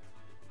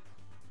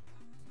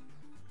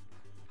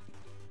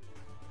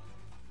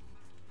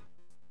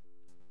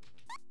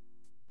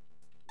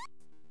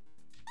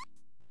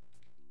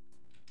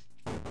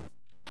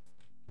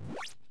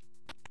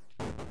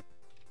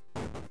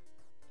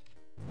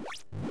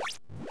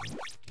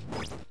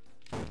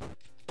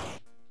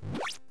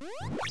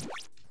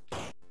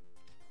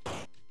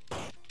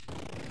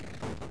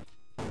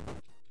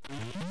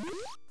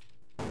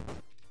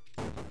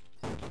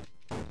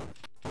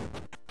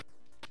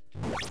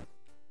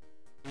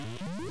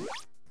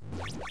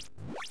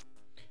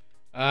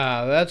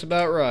 Ah, that's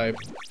about right.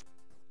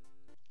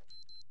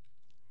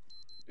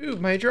 Ooh,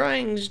 my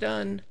drawing's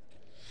done.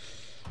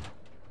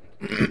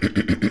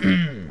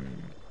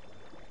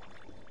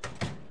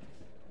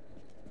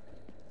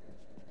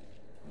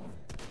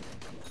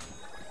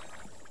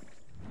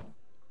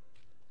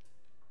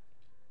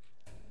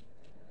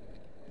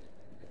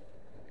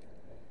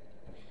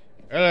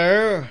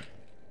 Hello.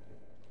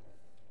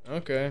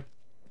 Okay.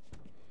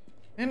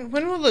 And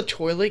when will the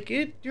toilet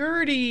get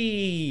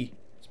dirty?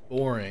 It's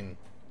boring.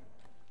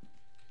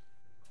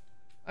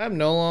 I have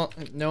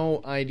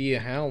no idea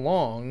how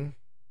long.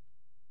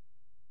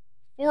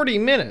 40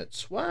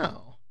 minutes.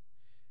 Wow.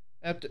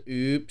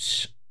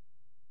 Oops.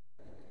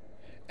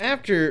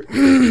 After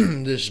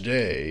this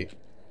day,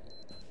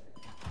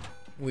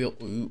 we'll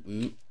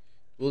what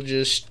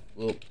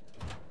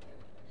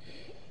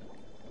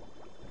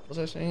was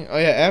I saying? Oh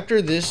yeah,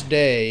 after this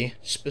day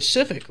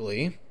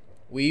specifically,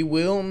 we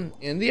will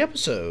end the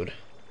episode.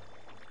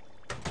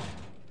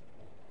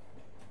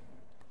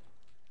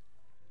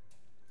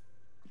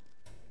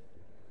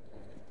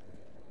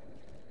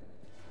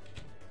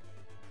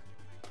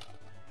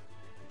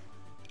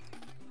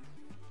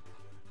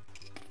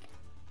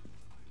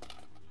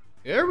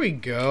 There we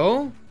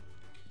go.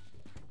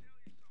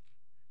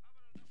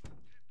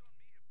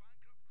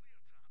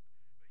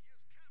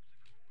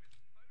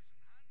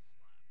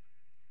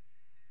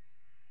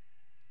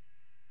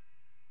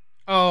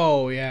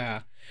 Oh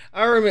yeah,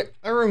 I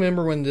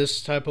remember when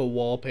this type of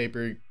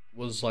wallpaper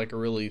was like a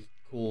really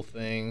cool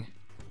thing.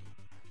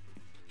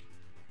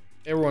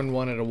 Everyone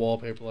wanted a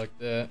wallpaper like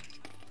that.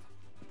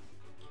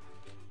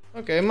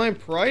 Okay, my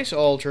price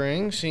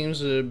altering seems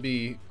to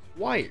be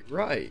quite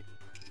right.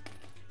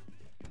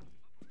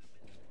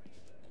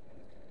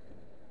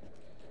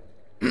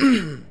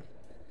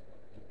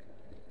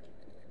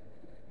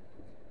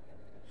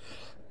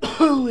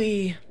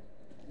 Holy.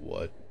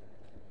 What?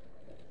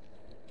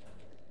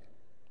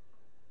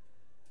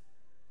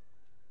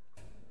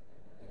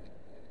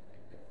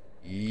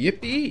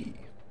 Yippee.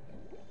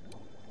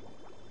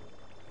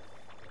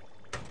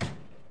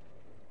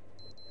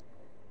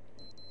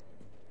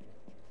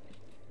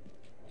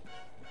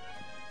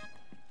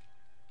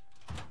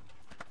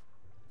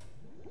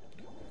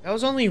 That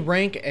was only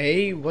rank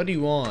A? What do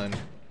you want?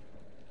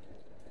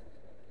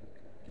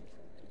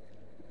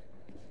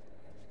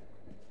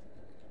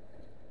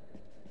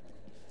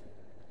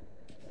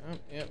 Oh,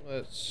 yeah,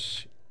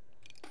 let's...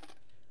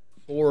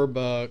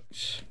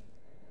 $4.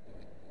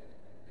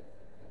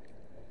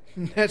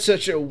 That's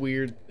such a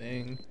weird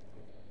thing.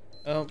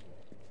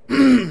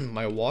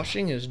 My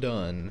washing is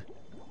done.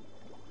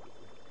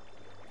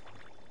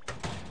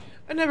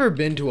 I've never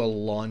been to a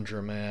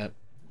laundromat.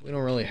 We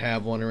don't really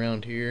have one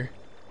around here.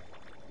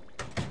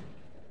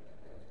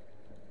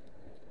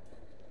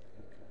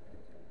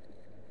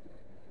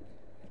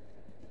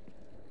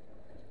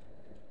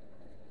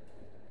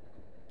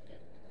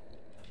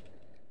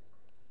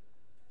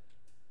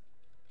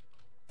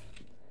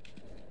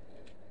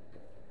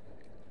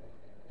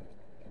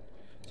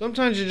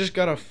 Sometimes you just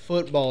gotta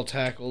football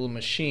tackle the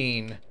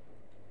machine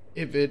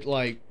if it,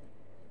 like,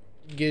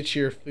 gets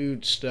your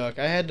food stuck.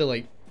 I had to,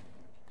 like,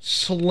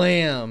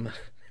 slam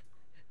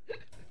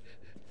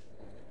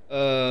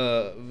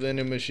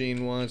vending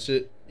machine once.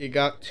 It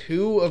got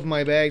 2 of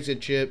my bags of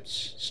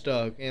chips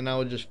stuck, and I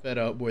was just fed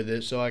up with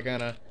it, so I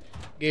kind of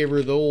gave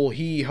her the old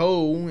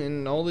hee-ho,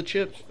 and all the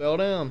chips fell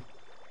down.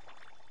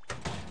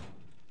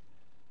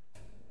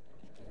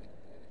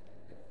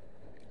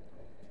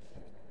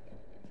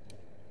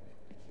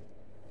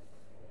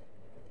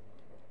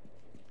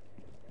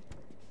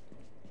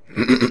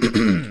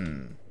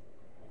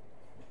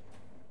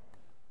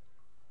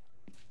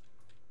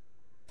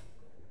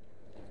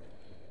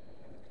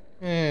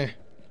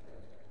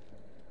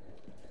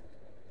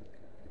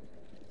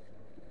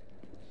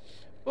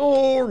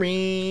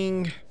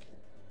 Boring.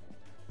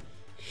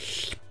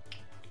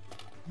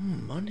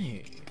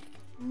 Money.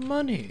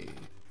 Money.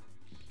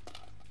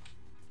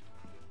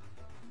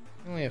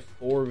 I only have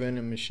 4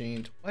 vending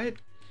machines. What?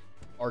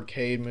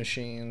 Arcade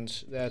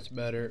machines. That's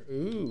better.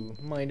 Ooh,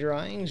 my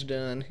drawing's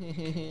done.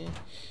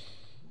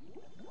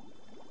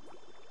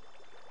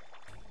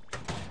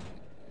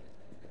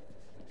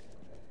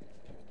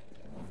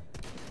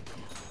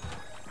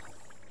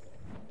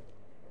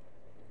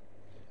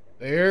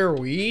 There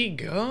we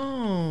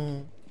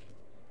go.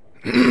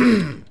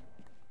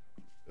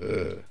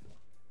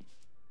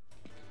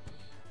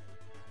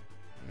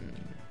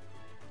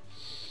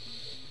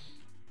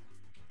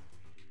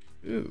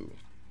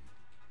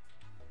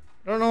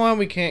 I don't know why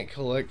we can't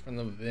collect from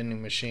the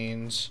vending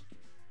machines.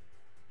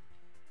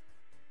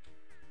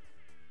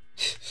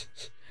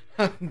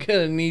 I'm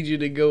gonna need you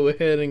to go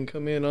ahead and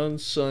come in on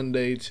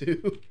Sunday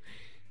too.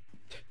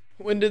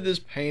 When did this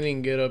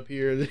painting get up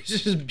here?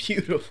 This is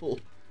beautiful.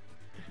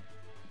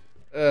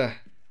 Funny.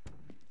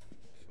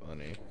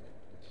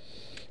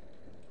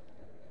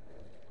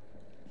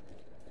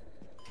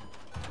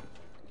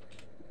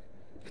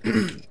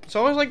 It's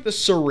always like the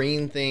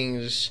serene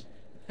things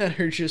that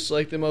are just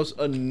like the most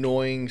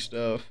annoying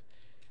stuff.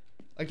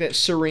 Like that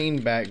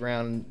serene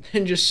background,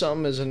 and just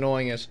something as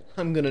annoying as,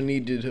 I'm gonna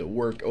need you to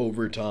work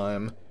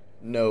overtime.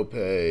 No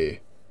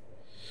pay.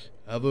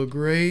 Have a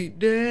great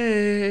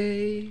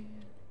day.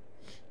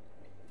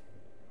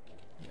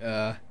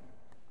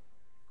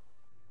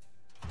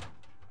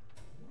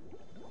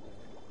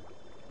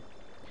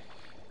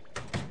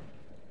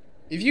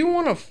 If you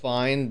want to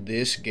find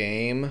this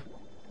game,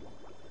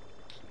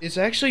 it's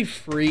actually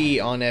free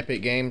on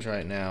Epic Games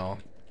right now.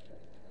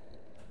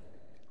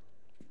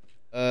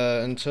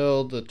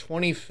 Until the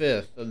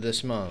 25th of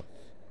this month.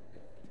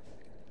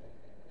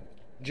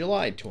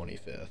 July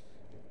 25th,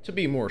 to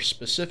be more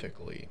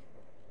specifically.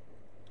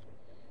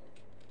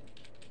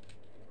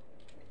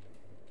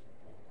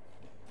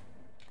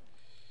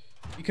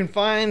 You can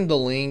find the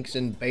links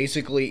in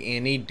basically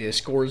any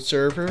Discord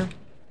server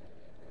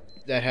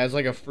that has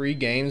like a free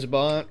games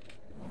bot.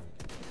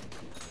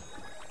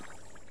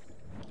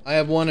 I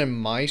have one in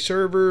my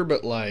server,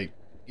 but like,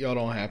 y'all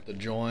don't have to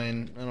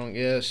join, I don't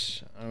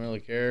guess. I don't really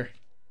care.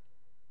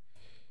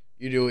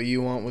 You do what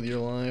you want with your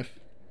life.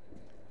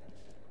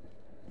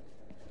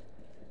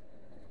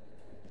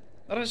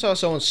 I thought I saw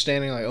someone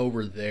standing like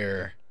over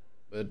there,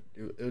 but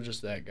it was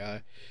just that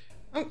guy.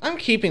 I'm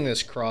keeping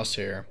this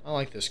crosshair. I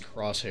like this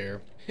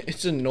crosshair.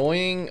 It's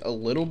annoying a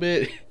little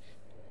bit,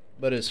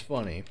 but it's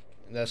funny.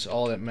 That's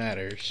all that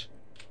matters.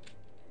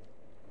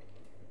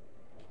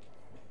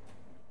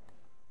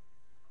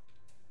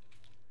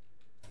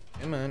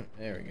 Come on,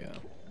 there we go.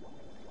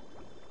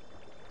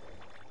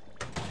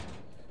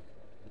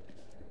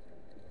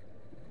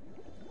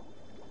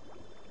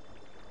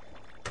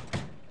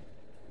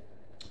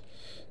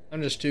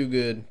 I'm just too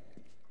good.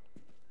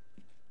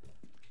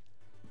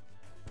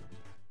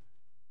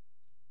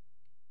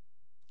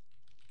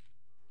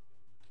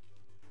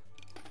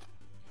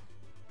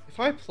 If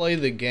I play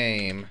the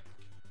game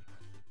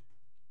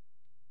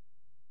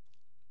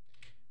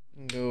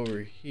and go over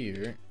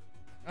here.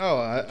 Oh,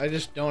 I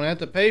just don't have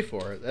to pay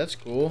for it. That's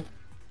cool.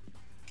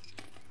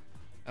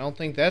 I don't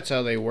think that's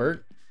how they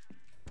work.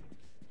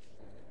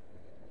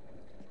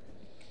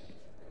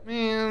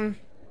 Man.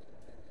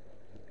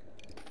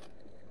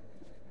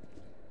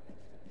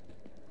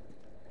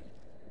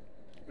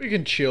 We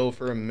can chill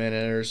for a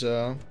minute or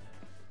so.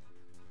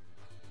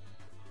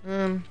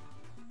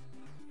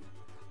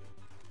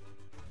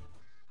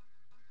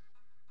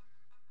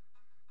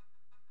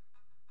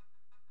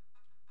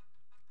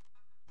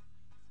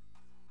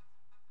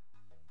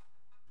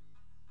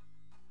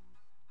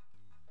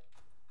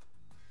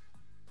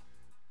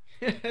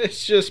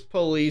 It's just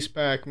Police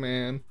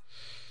Pac-Man.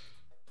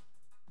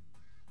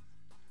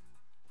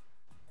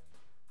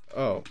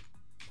 Oh.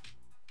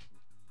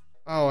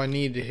 Oh, I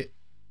need to hit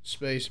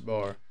space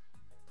bar.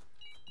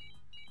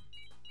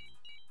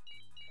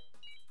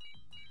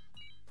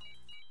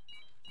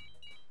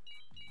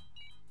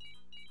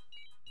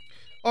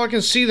 Oh, I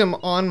can see them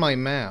on my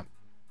map.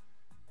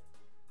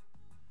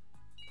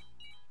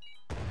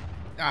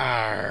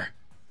 Arr.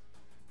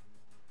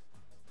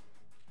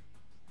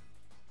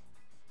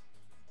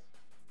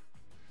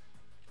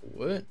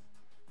 What?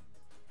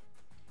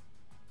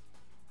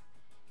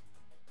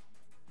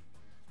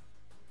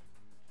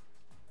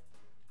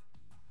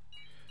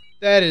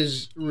 That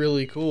is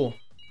really cool.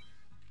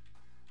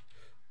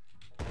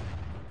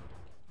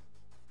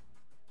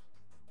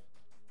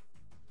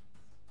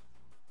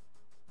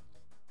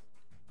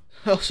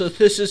 Oh, so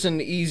this is an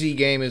easy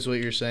game is what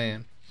you're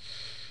saying.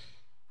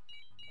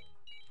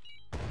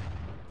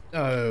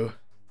 Oh.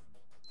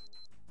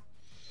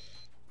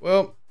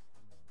 Well,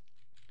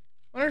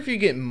 I wonder if you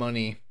get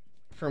money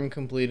from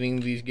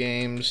completing these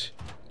games.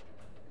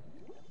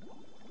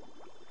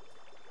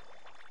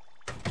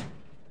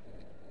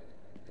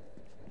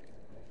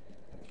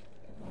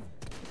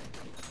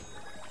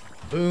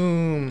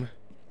 Boom.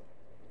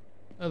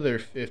 Another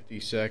 50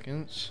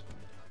 seconds.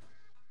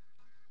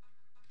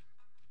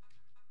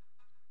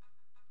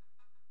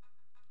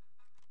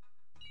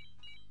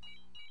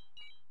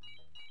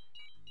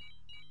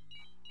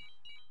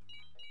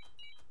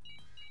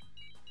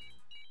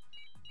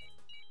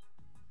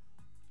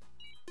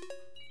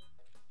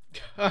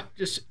 I'm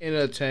just in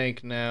a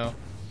tank now.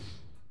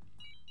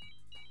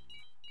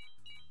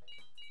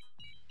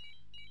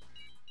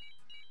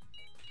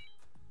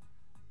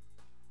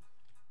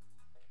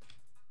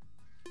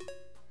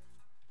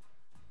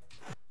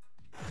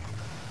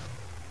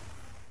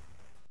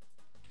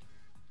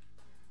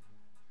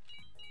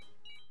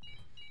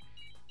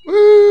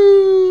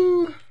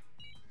 Woo!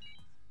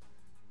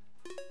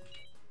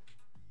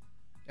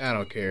 I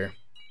don't care.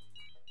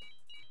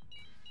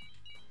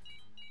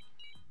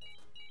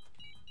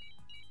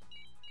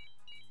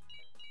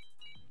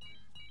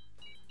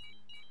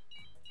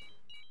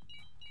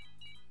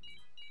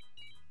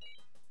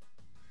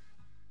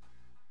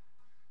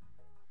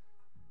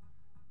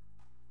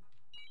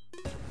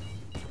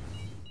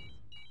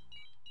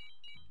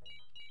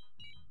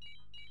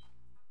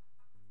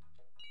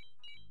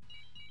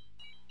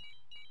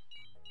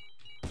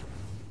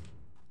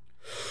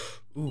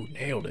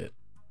 nailed it.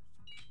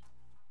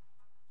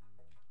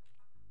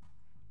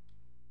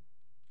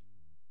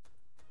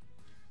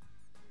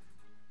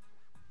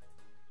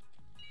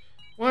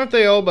 Why don't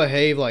they all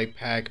behave like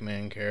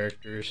Pac-Man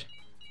characters?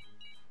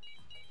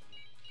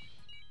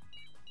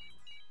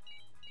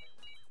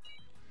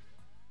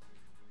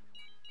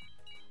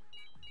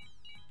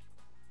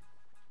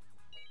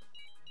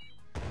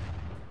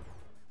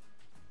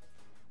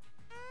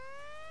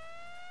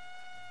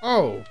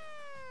 Oh.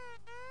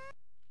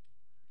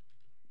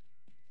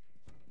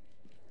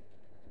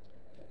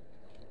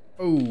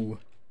 Oh.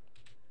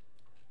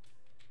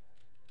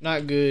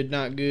 Not good,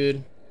 not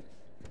good.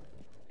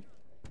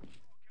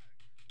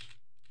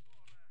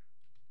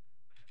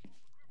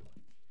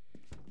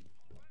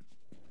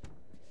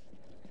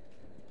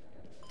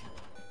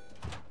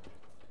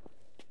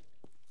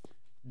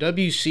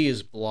 WC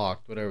is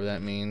blocked, whatever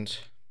that means.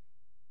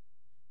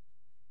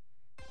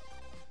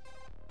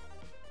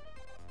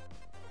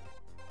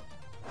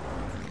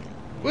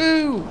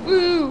 Woo!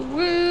 Woo!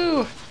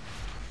 Woo!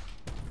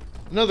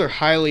 Another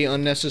highly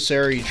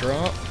unnecessary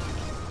drop.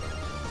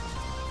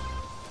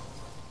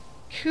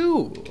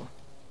 Cool.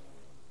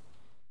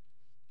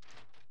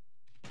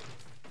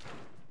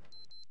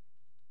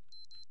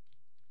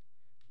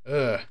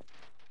 Ugh.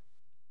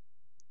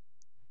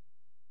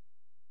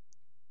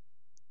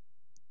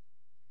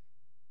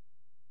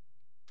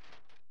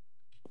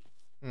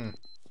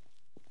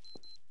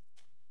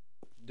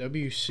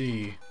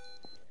 WC.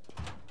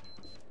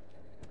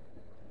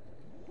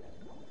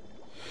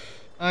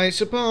 I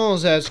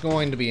suppose that's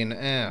going to be an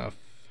F.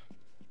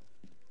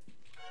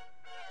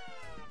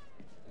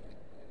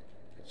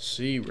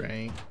 C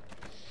rank.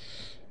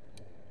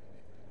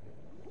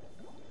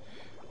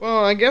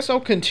 Well, I guess I'll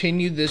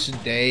continue this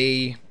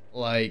day,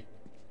 like,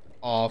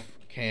 off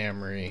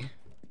camera.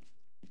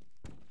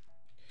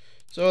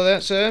 So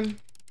that said,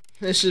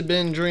 this has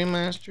been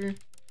Dreammaster.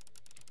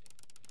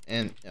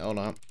 And, hold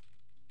on.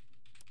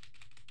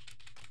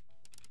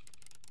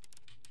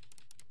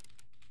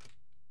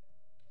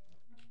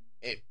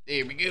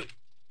 There we go.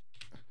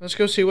 Let's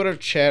go see what our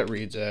chat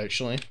reads,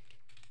 actually.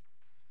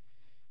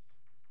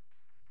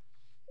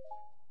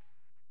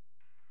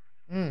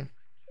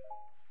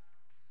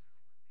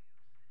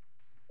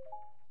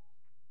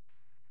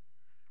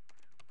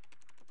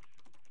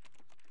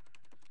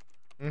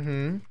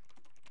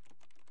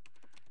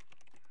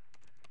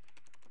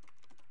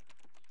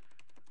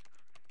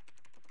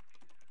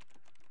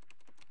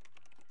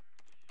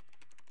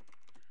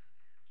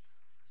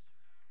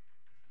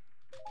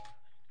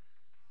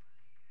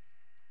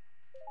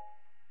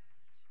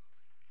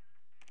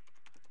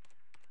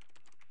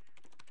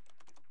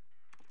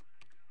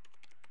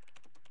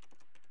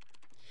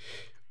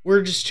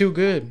 We're just too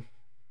good.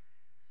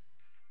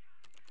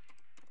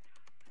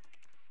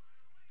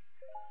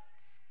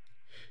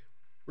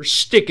 We're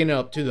sticking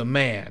up to the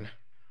man.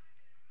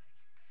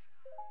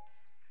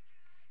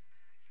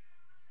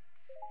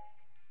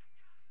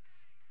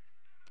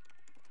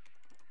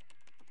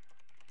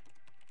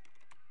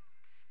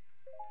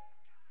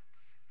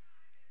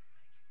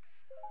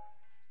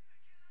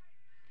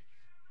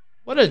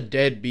 What a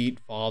deadbeat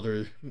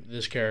father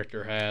this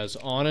character has,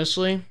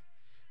 honestly.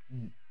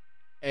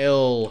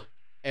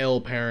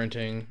 L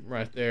parenting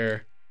right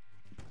there.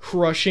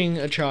 Crushing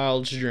a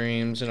child's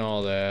dreams and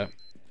all that.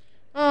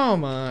 Oh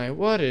my,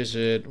 what is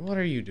it? What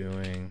are you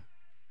doing?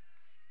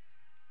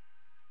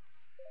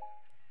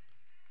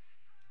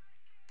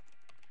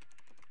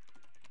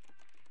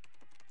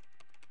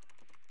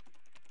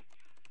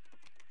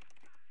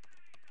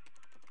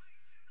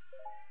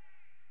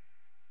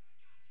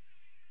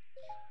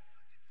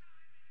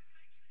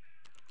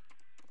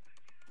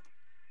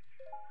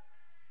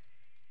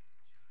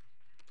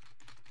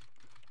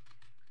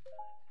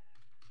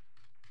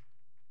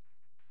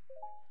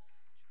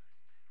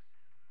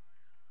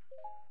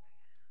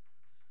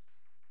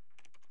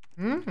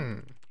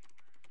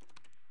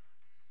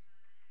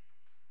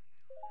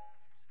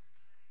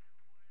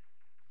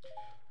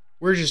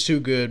 We're just too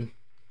good.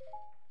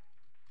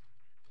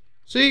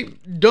 See,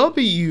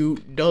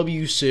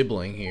 W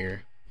sibling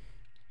here.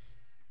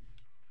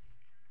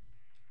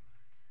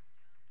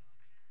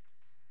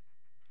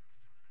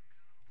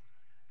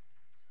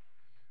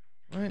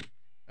 What?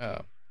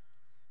 Oh.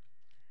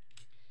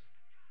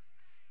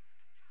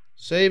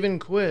 Save and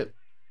quit.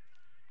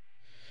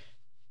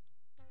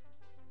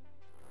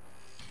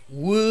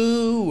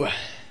 Woo!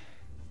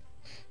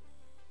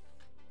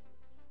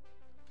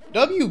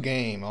 W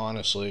game,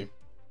 honestly.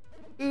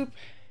 Boop.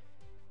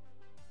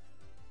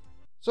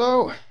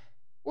 So,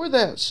 with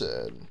that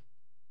said,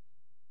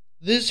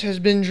 this has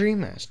been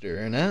Dreammaster,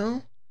 and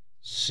I'll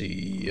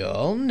see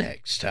y'all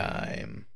next time.